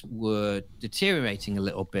eyes were deteriorating a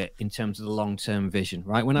little bit in terms of the long-term vision.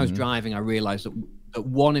 Right, when I was driving, I realized that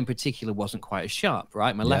one in particular wasn't quite as sharp.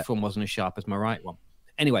 Right, my left one wasn't as sharp as my right one.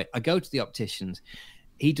 Anyway, I go to the opticians.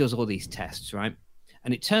 He does all these tests, right?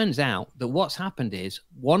 And it turns out that what's happened is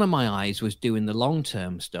one of my eyes was doing the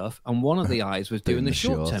long-term stuff and one of the eyes was doing the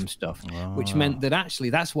short-term stuff, which meant that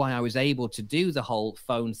actually that's why I was able to do the whole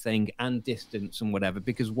phone thing and distance and whatever,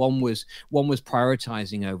 because one was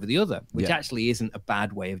prioritizing over the other, which actually isn't a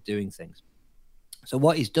bad way of doing things. So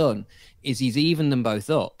what he's done is he's evened them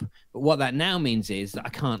both up. But what that now means is that I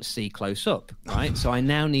can't see close up, right? So I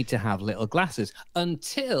now need to have little glasses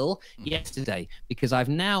until yesterday, because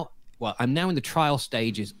I'm now in the trial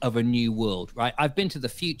stages of a new world, right? I've been to the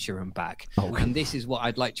future and back. And this is what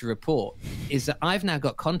I'd like to report, is that I've now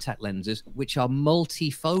got contact lenses which are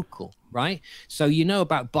multifocal, right? So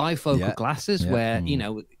about bifocal glasses where,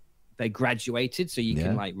 they graduated so you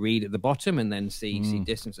can like read at the bottom and then see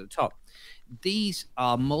distance at the top. these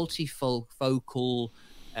are multifocal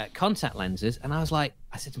contact lenses. And I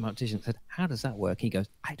said to my optician, I said, how does that work? He goes,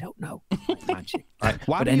 I don't know. Like magic. Why but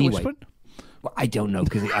were anyway, you whispering? Well, I don't know,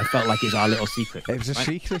 because I felt like it's our little secret. It was a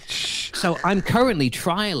secret. So I'm currently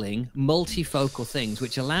trialing multifocal things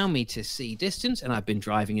which allow me to see distance, and I've been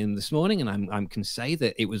driving in this morning, and I can say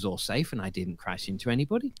that it was all safe and I didn't crash into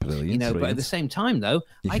anybody. Brilliant. But at the same time, though,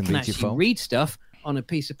 I can actually read stuff on a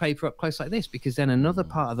piece of paper up close like this, because then another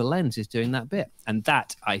part of the lens is doing that bit, and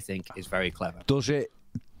that I think is very clever.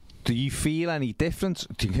 Do you feel any difference?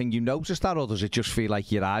 Can you notice that, or does it just feel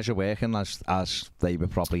like your eyes are working as they were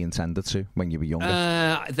probably intended to when you were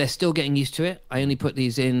younger? They're still getting used to it. I only put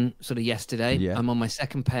these in sort of yesterday. Yeah. I'm on my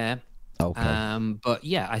second pair. Okay. But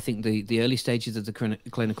yeah, I think the early stages of the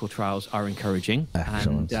clinical trials are encouraging.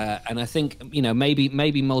 Excellent. And I think, maybe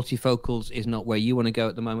multifocals is not where you want to go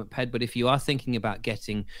at the moment, Ped, but if you are thinking about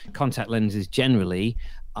getting contact lenses generally,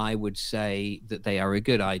 I would say that they are a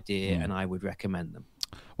good idea and I would recommend them.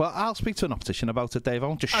 Well, I'll speak to an optician about it, Dave. I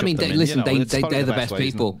won't just shut them they're the best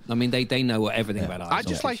people. I mean, they know everything about eyes. I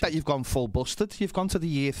just like that you've gone full busted. You've gone to the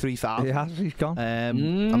year 3000. Yeah, he's gone.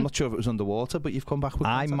 I'm not sure if it was underwater, but you've come back with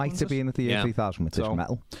I might have been at the year 3000 with this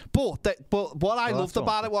metal. But what I loved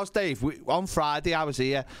about it was, Dave, on Friday I was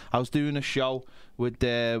here. I was doing a show with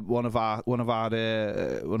one of our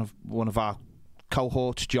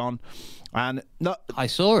cohorts, John. And I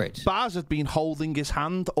saw it. Baz had been holding his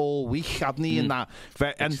hand all week, hadn't he? And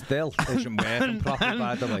still isn't working properly,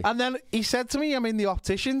 by the way. And then he said to me, I'm in the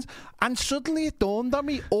opticians, and suddenly it dawned on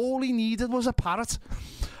me, all he needed was a parrot.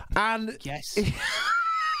 And yes.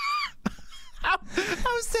 I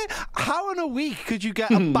was saying, how in a week could you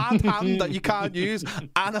get a bad hand that you can't use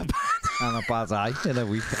and a bad eye in a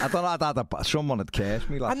week? I don't know. Someone had cursed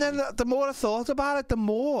me. And then the more I thought about it, the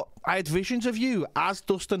more I had visions of you as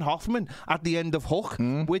Dustin Hoffman at the end of Hook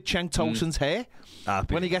with Cenk Tosun's hair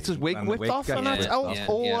when he gets his wig whipped off, and that's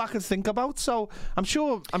all I could think about. So I'm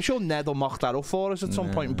sure Ned will mock that up for us at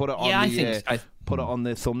some point and put it on put it on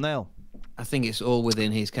the thumbnail. I think it's all within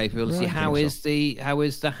his capability. How is the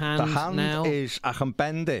hand now? The hand is, I can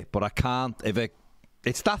bend it, but I can't.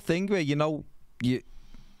 It's that thing where you look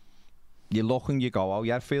and you go, oh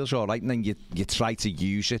yeah, it feels all right, and then you try to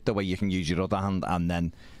use it the way you can use your other hand, and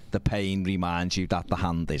then the pain reminds you that the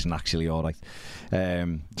hand isn't actually all right.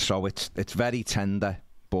 So it's very tender,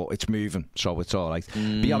 but it's moving, so it's all right. But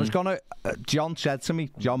yeah, I was gonna. John said to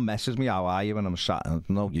me, John messaged me, how are you? When I'm sat.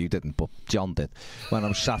 No, you didn't, but John did. When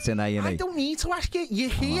I'm sat in A&E. I don't need to ask you.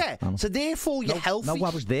 You're here, so therefore you're healthy. No,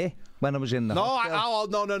 I was there when I was in the. No,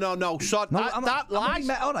 no. So that lies.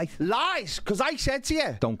 All right. Lies, because I said to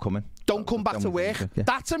you, don't come in. Don't come back to work. Yeah.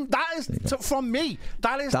 That is from me.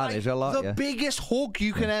 That is a lot, the biggest hug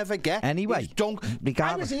you can ever get. Anyway,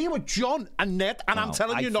 I was here with John and Ned, and I'm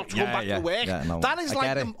telling you not to come back to work. That is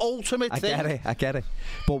like the ultimate thing. I get it.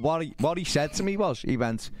 But what he said to me was, he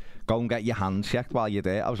went, go and get your hand checked while you're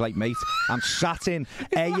there. I was like, mate, I'm sat in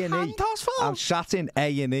A&E. I'm sat in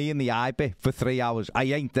A&E in the IB for 3 hours. I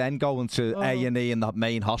ain't then going to A&E in the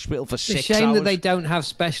main hospital for 6 hours. It's a shame that they don't have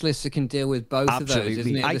specialists that can deal with both of those,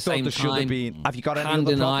 isn't it? I thought there should have been. Have you got any hand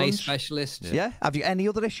other and problems? eye specialists? Yeah. Have you any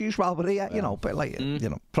other issues while we're here? You know, but like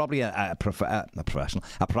probably a professional,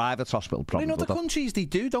 a private hospital. Probably. In other countries they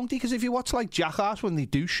do, don't they? Because if you watch like Jackass, when they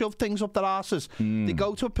do shove things up their asses, they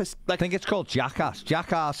go to I think it's called Jackass.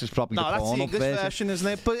 Jackass is probably the porn that's the English version, isn't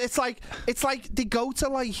it? But it's like they go to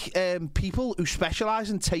like people who specialise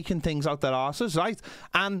in taking things out their asses, right?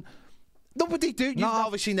 And no, but they do. You've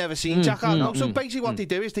obviously never seen Jackass. No. So basically, what they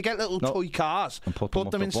do is they get little toy cars, and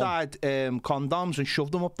put them inside condoms, and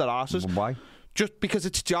shove them up their asses. Why? Just because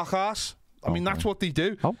it's Jackass. I mean, that's what they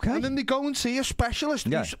do. Okay. And then they go and see a specialist.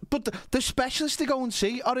 Yeah. But the specialists they go and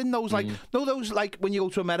see are in those those like when you go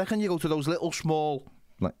to America and you go to those little small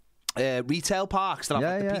retail parks that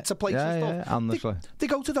have the pizza places and stuff. They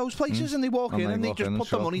go to those places and they walk in and they just put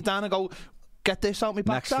the money down and go, get this out my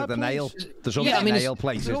backside. Next to the nail. There's always nail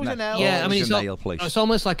places. Yeah, I mean, it's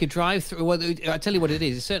almost like a drive-through. Well, I tell you what it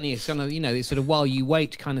is. It's certainly it's kind of it's sort of while you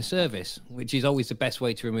wait kind of service, which is always the best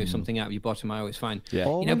way to remove something out of your bottom. I always find. Yeah.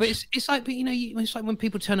 But it's like it's like when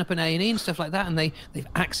people turn up in A&E and stuff like that, and they've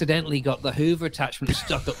accidentally got the Hoover attachment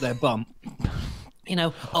stuck up their bum.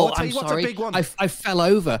 I'm sorry, I fell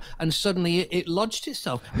over and suddenly it lodged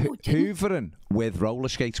itself. Hoovering with roller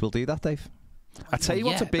skates will do that, Dave. I tell you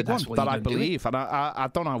what's a big one that I believe, and I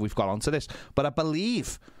don't know how we've got onto this, but I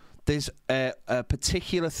believe there's a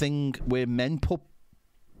particular thing where men put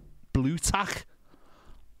blue tack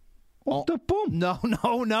Up the bum?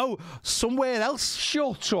 No. Somewhere else.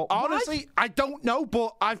 Shut up. Honestly, I don't know,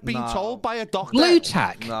 but I've been told by a doctor. Blue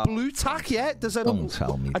tack. No. Blue tack, yeah. Don't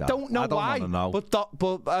tell me that. I don't know why. Know.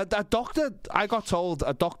 But a doctor,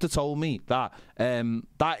 a doctor told me that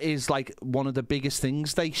that is like one of the biggest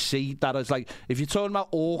things they see. That is like, if you're talking about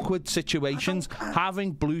awkward situations,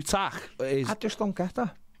 having blue tack is. I just don't get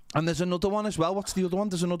that. And there's another one as well. What's the other one?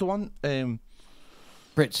 There's another one.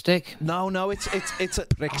 Brit stick. No, it's I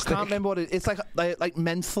can't remember what it is. It's like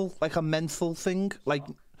menthol, like a menthol thing, like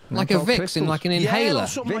a Vixen, like an inhaler. Yeah, or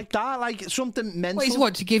something like that, like something menthol. What is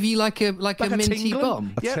what to give you like a minty tingling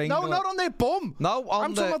bum? Yeah, no, not on their bum. No,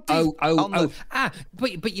 on the.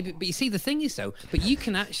 But you see, the thing is though, but you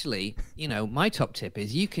can actually, my top tip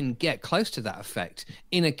is you can get close to that effect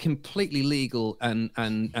in a completely legal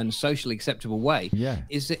and socially acceptable way. Yeah.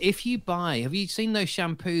 Is that if you have you seen those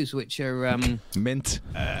shampoos which are mint?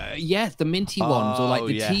 The minty ones or like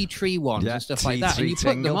the tea tree ones and stuff like that, and you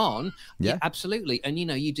put them on. Yeah, absolutely, and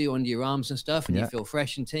you do under your arms and stuff, and you feel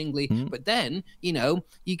fresh and tingly. But then you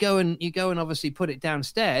go and obviously put it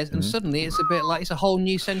downstairs, and suddenly it's a bit like it's a whole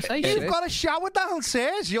new sensation. You've got a shower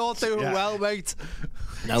downstairs. You're doing well, mate.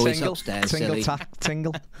 No, it's upstairs.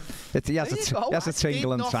 Tingle. He has a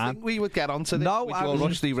tingle and tan. We would get onto this with your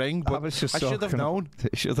rusty ring, but I should have known.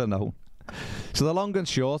 Should have known. So the long and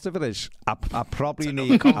short of it is, I probably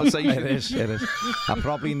need conversation. It is. I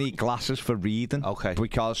probably need glasses for reading. Okay.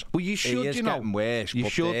 Because you should. It is getting worse. You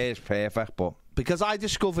should. It is perfect, but. Because I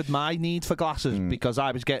discovered my need for glasses because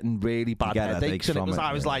I was getting really bad headaches, and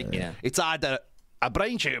I was like, it's either a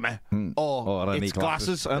brain tumour or it's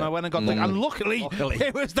glasses. And I went and got them. And luckily,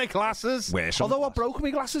 it was the glasses. Although I broke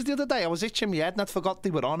my glasses the other day, I was itching my head and I forgot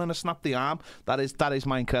they were on and I snapped the arm. That is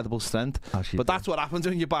my incredible strength. But that's what happens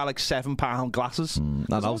when you buy like £7 glasses.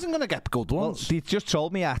 I wasn't going to get good ones. Well, they just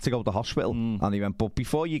told me I had to go to the hospital, and he went, but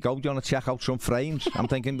before you go, do you want to check out some frames? I'm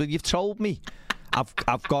thinking, but you've told me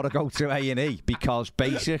I've got to go to A&E because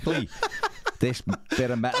basically this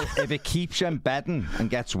bit of metal, if it keeps embedding and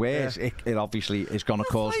gets worse, it obviously is going to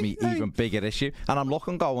cause me even bigger issue. And I'm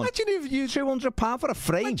looking going, imagine if you £200 for a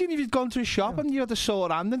frame. Imagine if you'd gone to a shop and you had a sore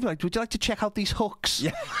hand and like, would you like to check out these hooks?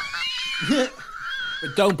 Yeah.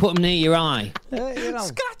 But don't put them near your eye.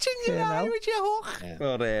 Scratching your eye with your hook. Yeah.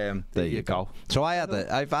 But there you go. So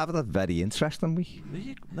I've had a very interesting week.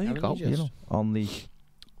 There you go. On the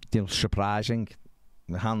surprising.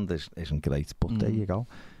 The hand isn't great, but there you go.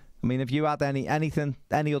 I mean, have you had any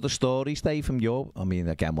other stories, Dave, from your? I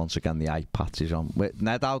mean, once again, the eye patch is on.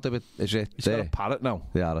 Ned, out of it, is it? He's got a parrot now.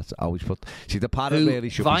 Yeah, that's always put. See, the parrot really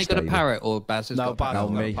should be Have I got a parrot or Baz has got a parrot? No,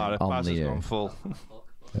 me. Baz has gone full.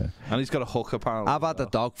 Yeah. And he's got a hook, apparently. I've had a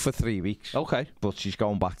dog for 3 weeks. Okay. But she's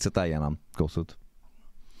going back today, and I'm gutted.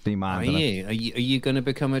 Are you going to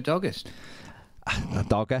become a doggist? A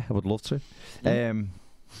dogger? I would love to.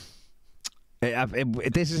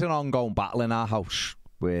 This is an ongoing battle in our house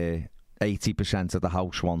where 80% of the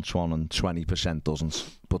house wants one and 20% doesn't,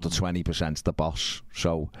 but the 20%'s the boss.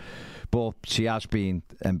 So, but she has been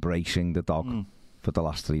embracing the dog for the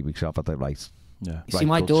last 3 weeks. I've had it right. Yeah. See,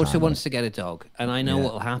 my daughter wants to get a dog, and I know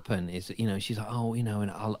what'll happen is, she's like,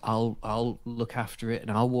 and I'll look after it, and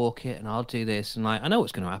I'll walk it, and I'll do this, and I know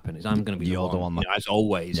what's going to happen is I'm going to be the one as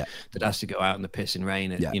always, that has to go out in the pissing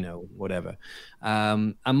rain, whatever.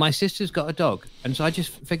 And my sister's got a dog, and so I just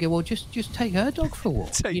figure, well, just take her dog for a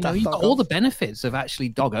walk. You've got all the benefits of actually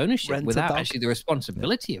dog ownership without actually the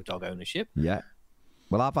responsibility of dog ownership. Yeah.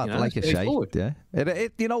 Well, I've had, like I say,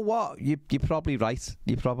 you know what? You're probably right.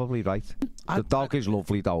 You're probably right. The dog is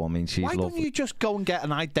lovely, though. I mean, she's lovely. Why don't you just go and get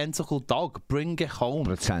an identical dog, bring it home,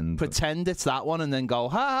 pretend it's that one, and then go,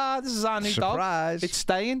 this is our new dog. It's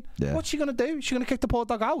staying. Yeah. What's she going to do? Is she going to kick the poor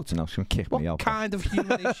dog out? No, she's going to kick me out. What kind of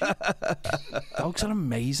human is she? Dogs are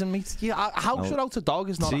amazing, mate. Yeah, a house without a dog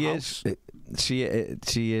is not a house. She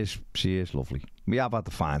is lovely. We have had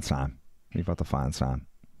a fine time. We've had a fine time.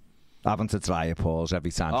 Having to dry her paws every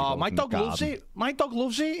time. My dog loves it. My dog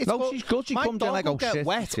loves it. She's good. She comes in and I go, get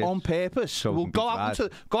wet on purpose. So we'll go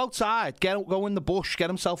outside, go in the bush, get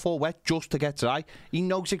himself all wet just to get dry. He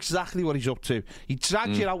knows exactly what he's up to. He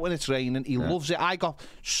drags you out when it's raining. He loves it. I got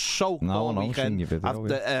soaked all weekend.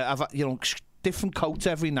 Different coats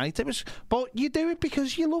every night. But you do it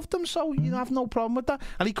because you love them, so you have no problem with that.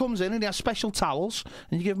 And he comes in and he has special towels,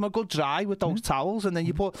 and you give him a good dry with those towels, and then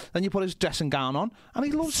you put his dressing gown on, and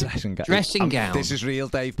he loves it. Dressing gown. This is real,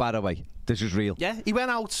 Dave. By the way, this is real. Yeah, he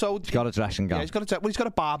went out. So he's got a dressing gown. Yeah, he's got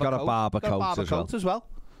a barber coat. Got a barber coat as well.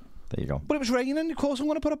 There you go. But it was raining. Of course, I'm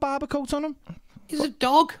going to put a barber coat on him. He's a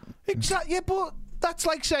dog. Exactly. Yeah, but That's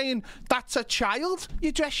like saying that's a child.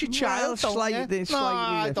 You dress your child, slightly.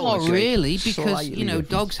 Not really, because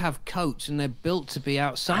dogs have coats and they're built to be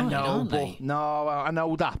outside, aren't they? No, I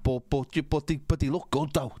know that, but they look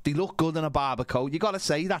good though. They look good in a barber coat. You got to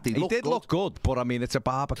say that he did look good, but I mean it's a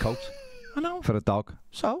barber coat. I know for a dog.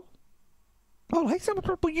 So. All right,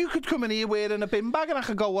 but you could come in here wearing a bin bag and I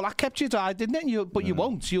could go, well, I kept you dry, didn't it? You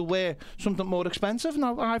won't. You'll wear something more expensive.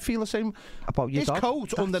 Now, I feel the same. About your his dog?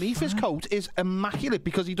 coat, underneath his coat, is immaculate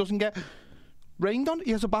because he doesn't get rained on.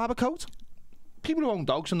 He has a barber coat. People who own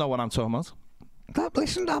dogs know what I'm talking about.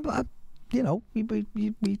 Listen, we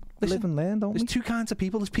live and learn, don't we? There's two kinds of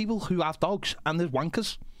people. There's people who have dogs and there's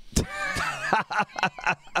wankers.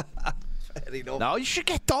 No, you should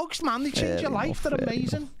get dogs, man. They change your life. They're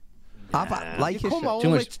amazing. You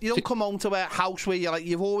don't come home to a house where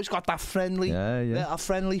you've always got that friendly,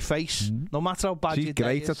 friendly face, no matter how bad your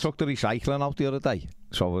day is. She's great. I took the recycling out the other day,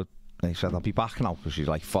 so I said I'll be back now because she's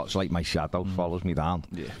it's like my shadow follows me down.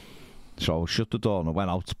 Yeah. So I shut the door and I went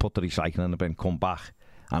out to put the recycling in the bin, come back,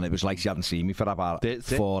 and it was like she hadn't seen me for about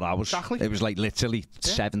 4 hours. Exactly. It was like literally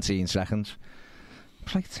 17 seconds. I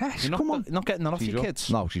was like, Tess, come on. You're not getting that off your kids?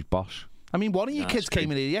 No, she's boss. I mean, one of your kids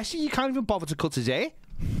came in here yesterday. You can't even bother to cut his hair.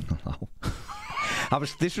 No.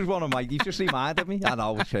 This was one of my. You just reminded me. I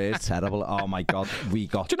know it's terrible. Oh my God, we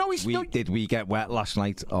got. Do you know did we get wet last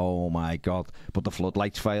night? Oh my God! But the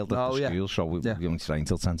floodlights failed at the school, so we only trained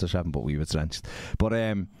till 10 to 7, but we were drenched. But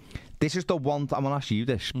this is the one. I'm gonna ask you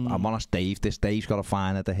this. I'm gonna ask Dave. Dave's got a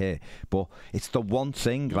fine at the hair, but it's the one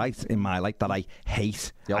thing, right, in my life that I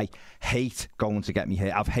hate. Yep. I hate going to get me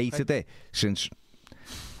hair. I've hated it since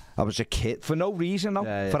I was a kid for no reason. No,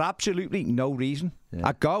 for absolutely no reason. Yeah.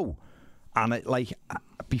 I go. And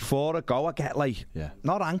before I go, I get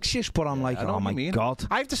not anxious, but I'm oh my God.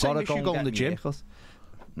 I have the same issue going to the gym.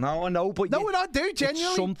 No, I know, but I do, genuinely.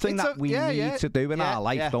 It's something that we need to do in our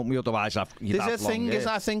life, don't we? Otherwise, there's a thing is,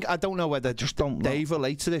 I think, I don't know whether Dave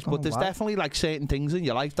relates to this, but there's definitely certain things in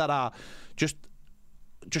your life that are just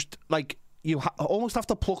you almost have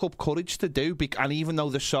to pluck up courage to do, and even though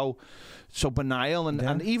they're so banal,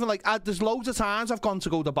 and even there's loads of times I've gone to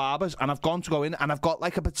go to barbers and I've gone to go in and I've got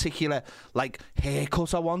a particular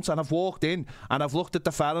haircut I want, and I've walked in and I've looked at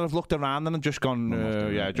the fella and I've looked around and I've just gone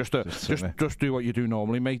just do what you do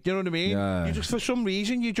normally, mate. You know what I mean? Yeah. You just, for some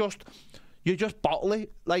reason, you just bottle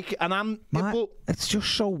it, it's just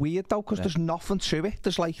so weird though, because there's nothing to it.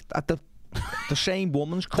 There's the same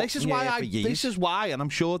woman's cut this is why, and I'm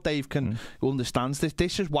sure Dave can understands this.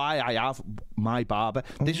 This is why I have my barber.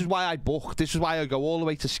 This is why I book. This is why I go all the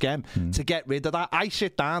way to Skem to get rid of that. I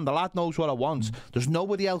sit down. The lad knows what I want. There's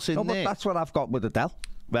nobody else in there. But that's what I've got with Adele.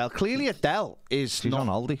 Well, clearly Adele she's on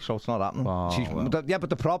holiday, so it's not happening. But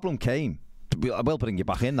the problem came. I will bring you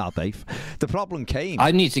back in now, Dave. The problem came.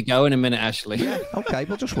 I need to go in a minute, Ashley. Yeah, okay,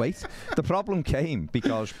 we'll just wait. The problem came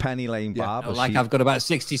because Penny Lane Barber. I've got about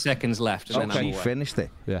 60 seconds left. And then she finished it.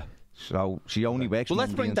 Yeah. So she only works. Well,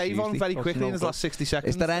 let's bring Dave on very quickly in his last 60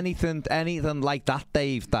 seconds. Is there anything like that,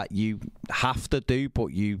 Dave, that you have to do, but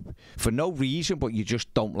you, for no reason, but you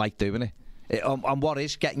just don't like doing it? And what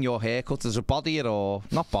is getting your hair cut? Does it bother you, or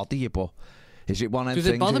not bother you, but is it one of the things?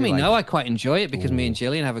 Does it bother me? No, I quite enjoy it because me and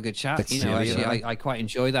Gillian have a good chat. I quite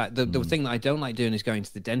enjoy that. The thing that I don't like doing is going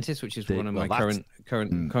to the dentist, which is one of my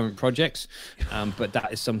current projects. But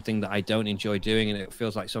that is something that I don't enjoy doing, and it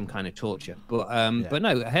feels like some kind of torture. But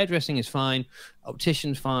no, hairdressing is fine,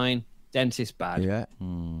 optician's fine, dentist bad. Yeah.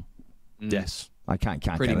 Yes. I can't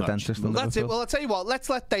get a dentist. Well, that's it. Well, I'll tell you what. Let's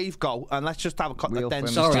let Dave go and let's just have a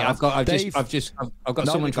dentist. Sorry, I've got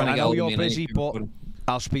someone trying to get hold of me. You're busy, but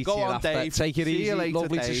I'll speak to you after. Dave. Take it easy.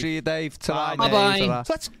 Lovely to see you, Dave. Bye.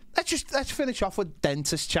 So let's finish off with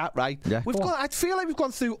dentist chat, right? Yeah. I feel like we've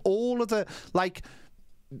gone through all of the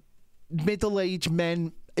middle-aged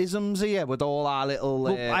men isms here with all our little.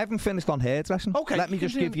 I haven't finished on hairdressing. Okay. Let me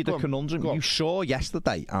just give you the conundrum. You saw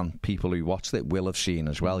yesterday, and people who watched it will have seen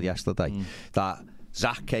as well yesterday, that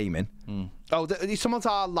Zach came in. Oh, someone's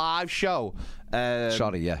our live show.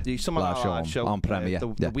 Sorry, yeah. Someone's live show on Premiere.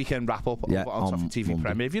 The weekend wrap up on Toffee TV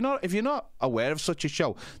Monday. Premiere. If you're not aware of such a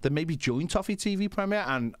show, then maybe join Toffee TV Premiere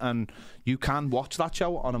and you can watch that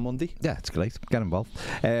show on a Monday. Yeah, it's great. Get involved.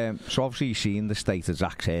 So obviously you've seen the state of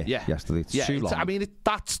Zach's hair yesterday. It's too long. It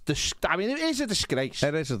is a disgrace.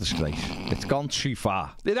 It is a disgrace. It's gone too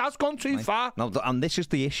far. It has gone too far. No, and this is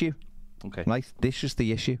the issue. Okay. Right? This is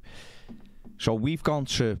the issue. So we've gone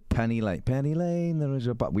to Penny Lane. Penny Lane,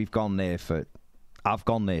 we've gone there I've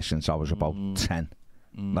gone there since I was about 10.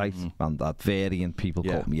 Right? And that varying people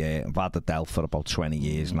cut me hair. I've had Adele for about 20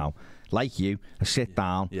 years now. like you, I sit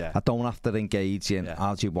down. Yeah. I don't have to engage in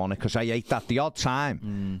how do you want it, because I hate that the odd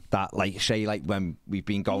time that, like, say, like when we've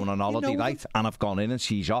been going on holiday, right, and I've gone in and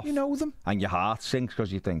she's off. You know them. And your heart sinks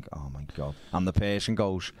because you think, oh my God. And the person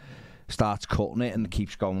starts cutting it and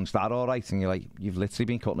keeps going, is that all right? And you're like, you've literally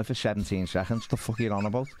been cutting it for 17 seconds. The fuck are you on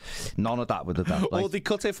about? None of that with the dad. Or they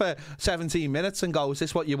cut it for 17 minutes and go, is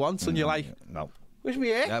this what you want? And you're like, no. Where's my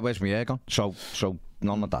hair? Yeah, where's my hair gone? So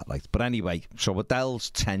none of that. Like, but anyway, so Adele's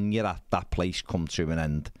tenure at that place come to an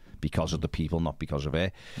end because of the people, not because of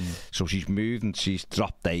her. So she's moved and she's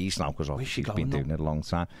dropped days now because she's been doing it a long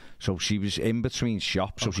time. So she was in between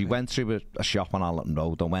shops. So she went through a shop on Allerton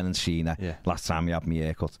Road. I went and seen her last time we had my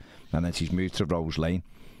haircut. And then she's moved to Rose Lane.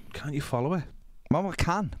 Can't you follow her? Well, I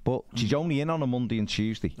can, but she's only in on a Monday and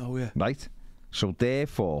Tuesday. Oh, yeah. Right? So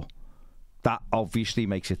therefore, that obviously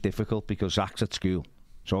makes it difficult because Zach's at school.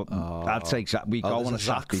 So I'd say we go on a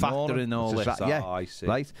Saturday factor in all this. Yeah, I see.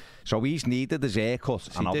 Right. So he's needed his haircut.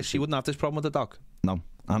 See, she wouldn't have this problem with the dog. No,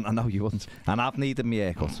 I know you wouldn't. And I've needed my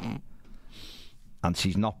haircut. And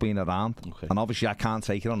she's not been around. Okay. And obviously I can't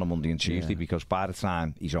take it on a Monday and Tuesday because by the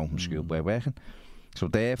time he's home from school, we're working. So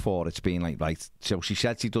therefore it's been like, right. So she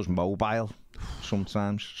said she does mobile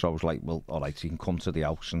sometimes. So I was like, well, all right, she can come to the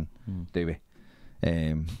house and do it.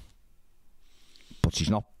 But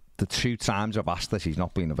she's not. The 2 times I've asked her, she's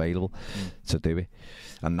not been available to do it.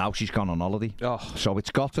 And now she's gone on holiday. Oh. So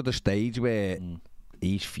it's got to the stage where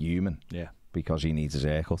he's fuming because he needs his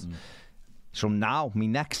haircut. So now, my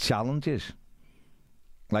next challenge is,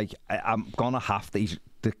 like, I'm going to have to...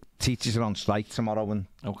 The teachers are on strike tomorrow and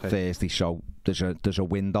Thursday, so there's a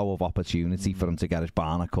window of opportunity for him to get his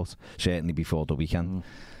barner cut, certainly before the weekend,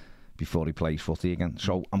 before he plays footy again.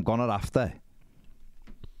 So I'm going to have to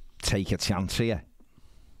take a chance here.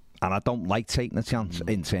 And I don't like taking a chance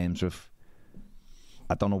in terms of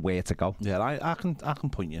I don't know where to go. Yeah, I can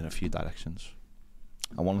point you in a few directions.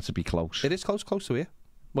 I want it to be close. It is close to here.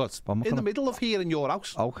 Well, it's in the middle of here in your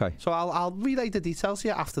house. Okay. So I'll relay the details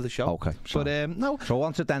here after the show. Okay. But no. So I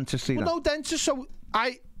want a dentistry then. No dentist. So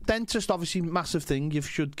dentist obviously massive thing. You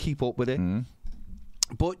should keep up with it.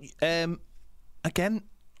 But again,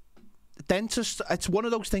 dentist. It's one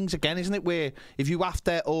of those things again, isn't it? Where if you have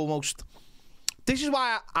to almost. This is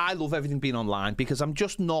why I love everything being online, because I'm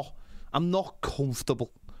not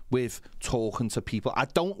comfortable with talking to people. I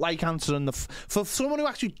don't like answering for someone who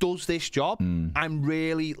actually does this job. I'm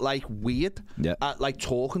really like weird at like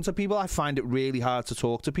talking to people. I find it really hard to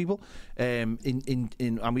talk to people. And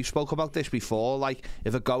we spoke about this before. Like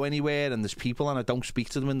if I go anywhere and there's people and I don't speak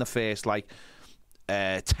to them in the first like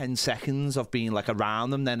 10 seconds of being like around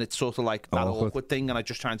them, then it's sort of like that awkward thing, and I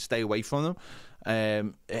just try and stay away from them.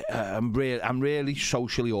 I'm really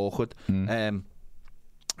socially awkward.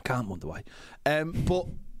 Can't wonder why.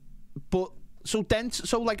 But so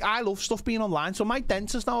like I love stuff being online. So my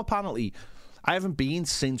dentist now apparently I haven't been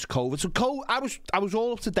since COVID. So I was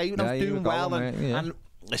all up to date and I was doing well and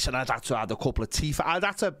listen, I'd had to add a couple of teeth. I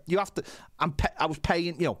was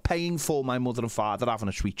paying for my mother and father having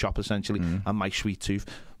a sweet chop essentially and my sweet tooth.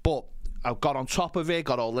 But I got on top of it,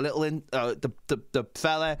 got all the little the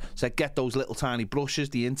fella said get those little tiny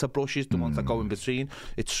brushes, the inter brushes, the ones that go in between.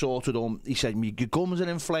 It's sorted on. He said your gums are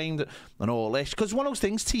inflamed and all this, because one of those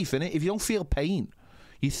things, teeth in it. If you don't feel pain,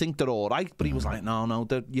 you think they're all right. But he was like, no,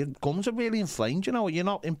 your gums are really inflamed. You know, you're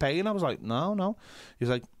not in pain. I was like, no.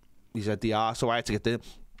 He said they are. So I had to get the.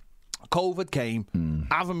 COVID came,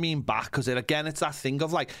 haven't been back, because it's that thing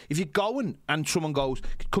of like, if you're going and someone goes,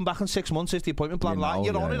 come back in 6 months if the appointment, blah, blah,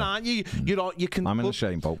 you're on it, aren't you? You can. I'm in the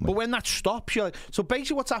same boat, mate. But when that stops, you're like, so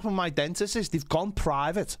basically what's happened with my dentist is they've gone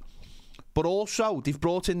private, but also they've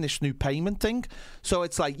brought in this new payment thing. So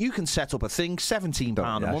it's like, you can set up a thing, £17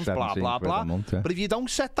 a month, blah, blah, blah. But if you don't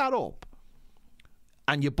set that up,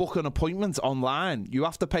 and you book an appointment online, you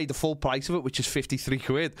have to pay the full price of it, which is 53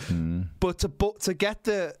 quid. But to get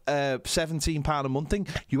the £17 a month thing,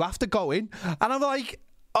 you have to go in. And I'm like,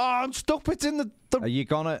 I'm stuck between the... Are you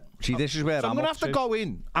gonna... See, this is where I'm going to have to go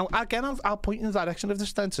in. I'll point in the direction of the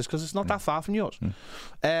dentist, because it's not that far from yours.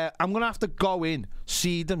 I'm going to have to go in,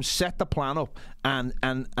 see them, set the plan up, and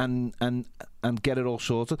get it all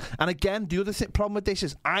sorted. And again, the other problem with this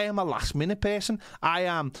is I am a last minute person.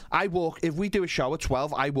 I walk, if we do a show at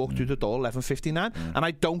 12, I walk through the door 11:59, and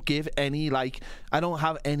I don't give any, like, I don't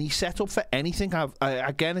have any setup for anything.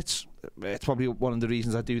 Again, it's probably one of the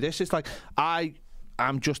reasons I do this. It's like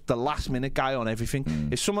I'm just the last minute guy on everything.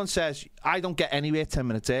 If someone says I don't get anywhere 10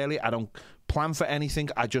 minutes early, I don't plan for anything.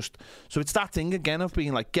 So it's that thing again of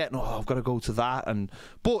being like I've got to go to that.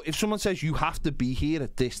 But if someone says you have to be here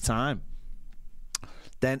at this time,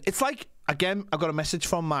 then it's like, again, I got a message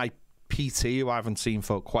from my PT who I haven't seen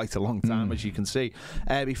for quite a long time, as you can see.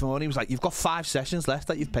 Before he was like, "You've got 5 sessions left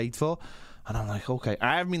that you've paid for," and I'm like, "Okay."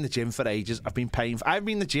 I haven't been in the gym for ages. I've been paying. I haven't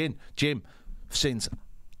been in the gym since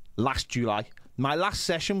last July. My last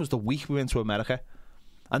session was the week we went to America.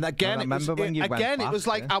 And again, it was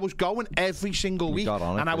like I was going every single week,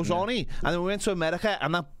 and I was on it. And then we went to America,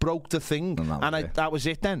 and that broke the thing, that was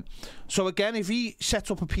it then. So again, if he sets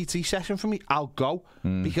up a PT session for me, I'll go,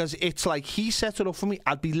 because it's like he set it up for me.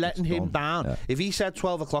 I'd be letting him down. Yeah. If he said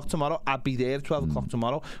 12 o'clock tomorrow, I'd be there at 12 o'clock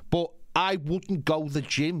tomorrow. But I wouldn't go to the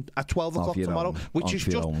gym at 12 o'clock tomorrow, which is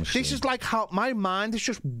just, this is like how my mind is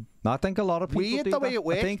just I think a lot of people weird do the that. way it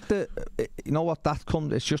works. I think that, you know what, that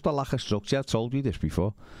comes, it's just a lack of structure. I've told you this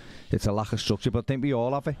before. It's a lack of structure, but I think we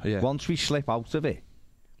all have it. Yeah. Once we slip out of it,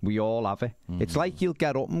 we all have it. It's like you'll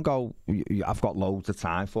get up and go, I've got loads of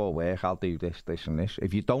time for work, I'll do this, this and this.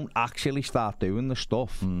 If you don't actually start doing the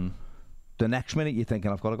stuff, the next minute you're thinking,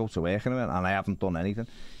 I've got to go to work in a minute, and I haven't done anything.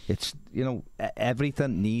 It's, you know,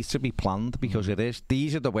 everything needs to be planned, because it is.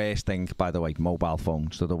 These are the worst thing, by the way, mobile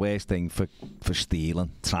phones. They're the worst thing for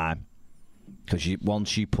stealing time. Because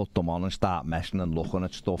once you put them on and start messing and looking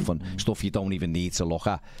at stuff, and stuff you don't even need to look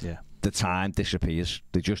at, the time disappears.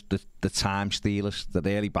 They're just the time stealers. They're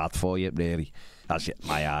really bad for you, really. As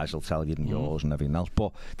my eyes will tell you, and yours and everything else.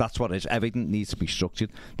 But that's what it is. Everything needs to be structured.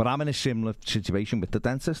 But I'm in a similar situation with the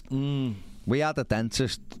dentist. We had a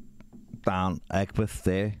dentist down Egberth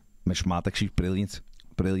there, Miss Maddox. She's brilliant.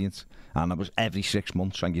 And it was every 6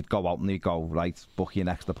 months, and you'd go out and you'd go, right, book your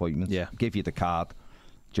next appointment, give you the card,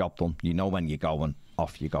 job done. You know when you're going,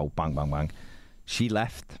 off you go, bang, bang, bang. She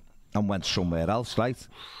left and went somewhere else, right?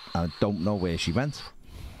 And I don't know where she went.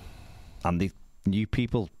 And the new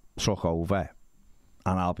people took over,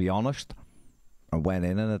 and I'll be honest, I went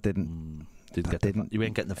in and I didn't. You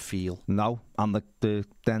ain't getting the feel. No, and the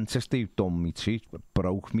dentist who done me tooth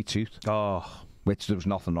broke me tooth. Oh, which there was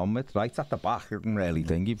nothing wrong with. Right at the back, I didn't really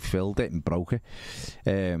think he filled it and broke it.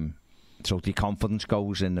 So the confidence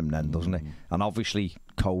goes in them then, doesn't it? And obviously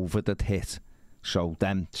COVID had hit, so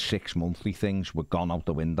them 6 monthly things were gone out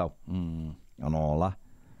the window and all that.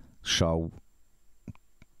 So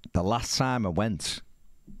the last time I went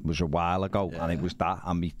was a while ago, and it was that,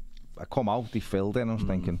 and I come out, they filled it, and I was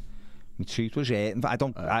thinking, my tooth was hurting.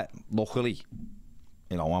 Luckily,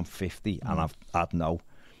 you know, I'm 50 and I've had no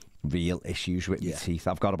real issues with my teeth.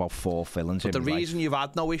 I've got about 4 fillings. But the reason you've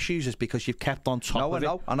had no issues is because you've kept on top of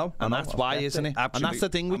it. I know. And that's why, isn't it? Absolutely. And that's the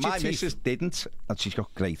thing with your teeth. My missus didn't, and she's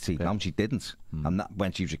got great teeth now. She didn't. And that,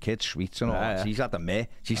 when she was a kid, sweets and all that. She's had a mare.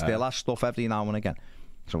 She still has stuff every now and again.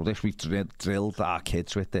 So this, we've drilled our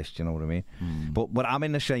kids with this, do you know what I mean? But I'm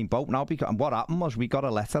in the same boat now, because, and what happened was we got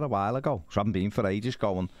a letter a while ago, so I haven't been for ages,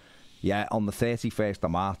 going, yeah, on the 31st of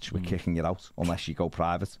March, we're kicking you out unless you go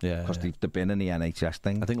private. Because they've been in the NHS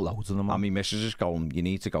thing. I think loads of them are. And my missus is going, you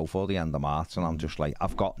need to go for the end of March. And I'm just like,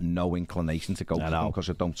 I've got no inclination to go to them because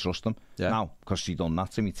I don't trust them. Now, because she done that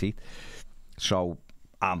to me teeth. So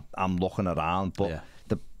I'm looking around. But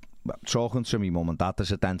talking to my mum and dad,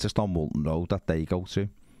 there's a dentist on Walton Road that they go to.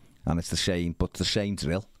 And it's the same, but the same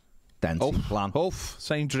drill. Dental plan.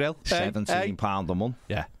 Same drill. £17 a month.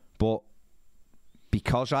 Yeah. But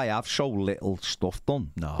because I have so little stuff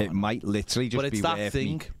done, it might literally just be worth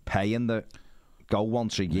me paying the go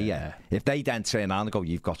once a year. If they then turn around and go,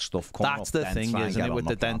 you've got stuff coming that's up, the thing, isn't it, with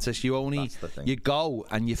the dentist? You only you go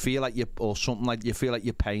and you feel like you feel like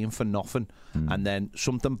you're paying for nothing, and then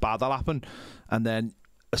something bad will happen, and then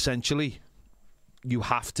essentially you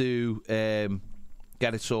have to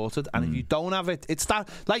get it sorted. And if you don't have it, it's that,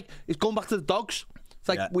 like, it's going back to the dogs. It's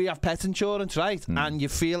like we have pet insurance, right? And you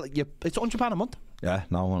feel it's £100 a month. Yeah,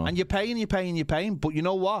 no. And you're paying. But you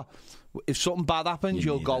know what? If something bad happens,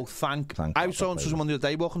 you'll go, thank I was talking to someone the other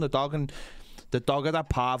day walking the dog, and the dog had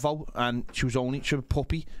parvo, and she was a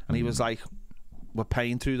puppy, and he was like, we're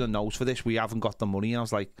paying through the nose for this, we haven't got the money. And I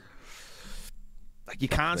was like you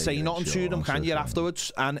can't say nothing to them, can you,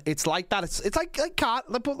 afterwards? And it's like that. It's like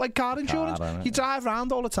car insurance. You drive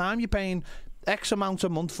around all the time, you're paying X amount a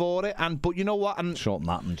month for it, but you know what? And something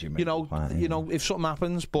happens, you know, if something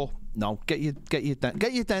happens, but no, get your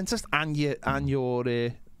dentist and your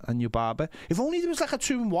barber. If only there was like a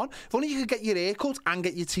 2-in-1. If only you could get your hair cut and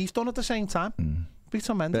get your teeth done at the same time. Be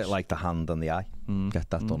tremendous. Bit like the hand and the eye. Get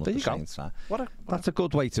that done at the same time. That's a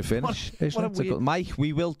good way to finish, isn't it? Mike,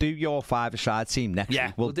 we will do your 5-a-side team next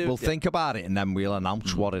week. We'll think about it, and then we'll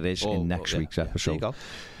announce what it is in next week's episode.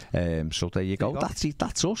 So there you go. That's it.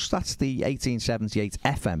 That's us. That's the 1878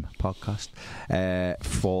 FM podcast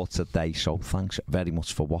for today. So thanks very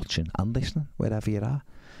much for watching and listening wherever you are,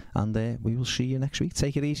 and we will see you next week.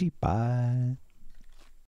 Take it easy. Bye.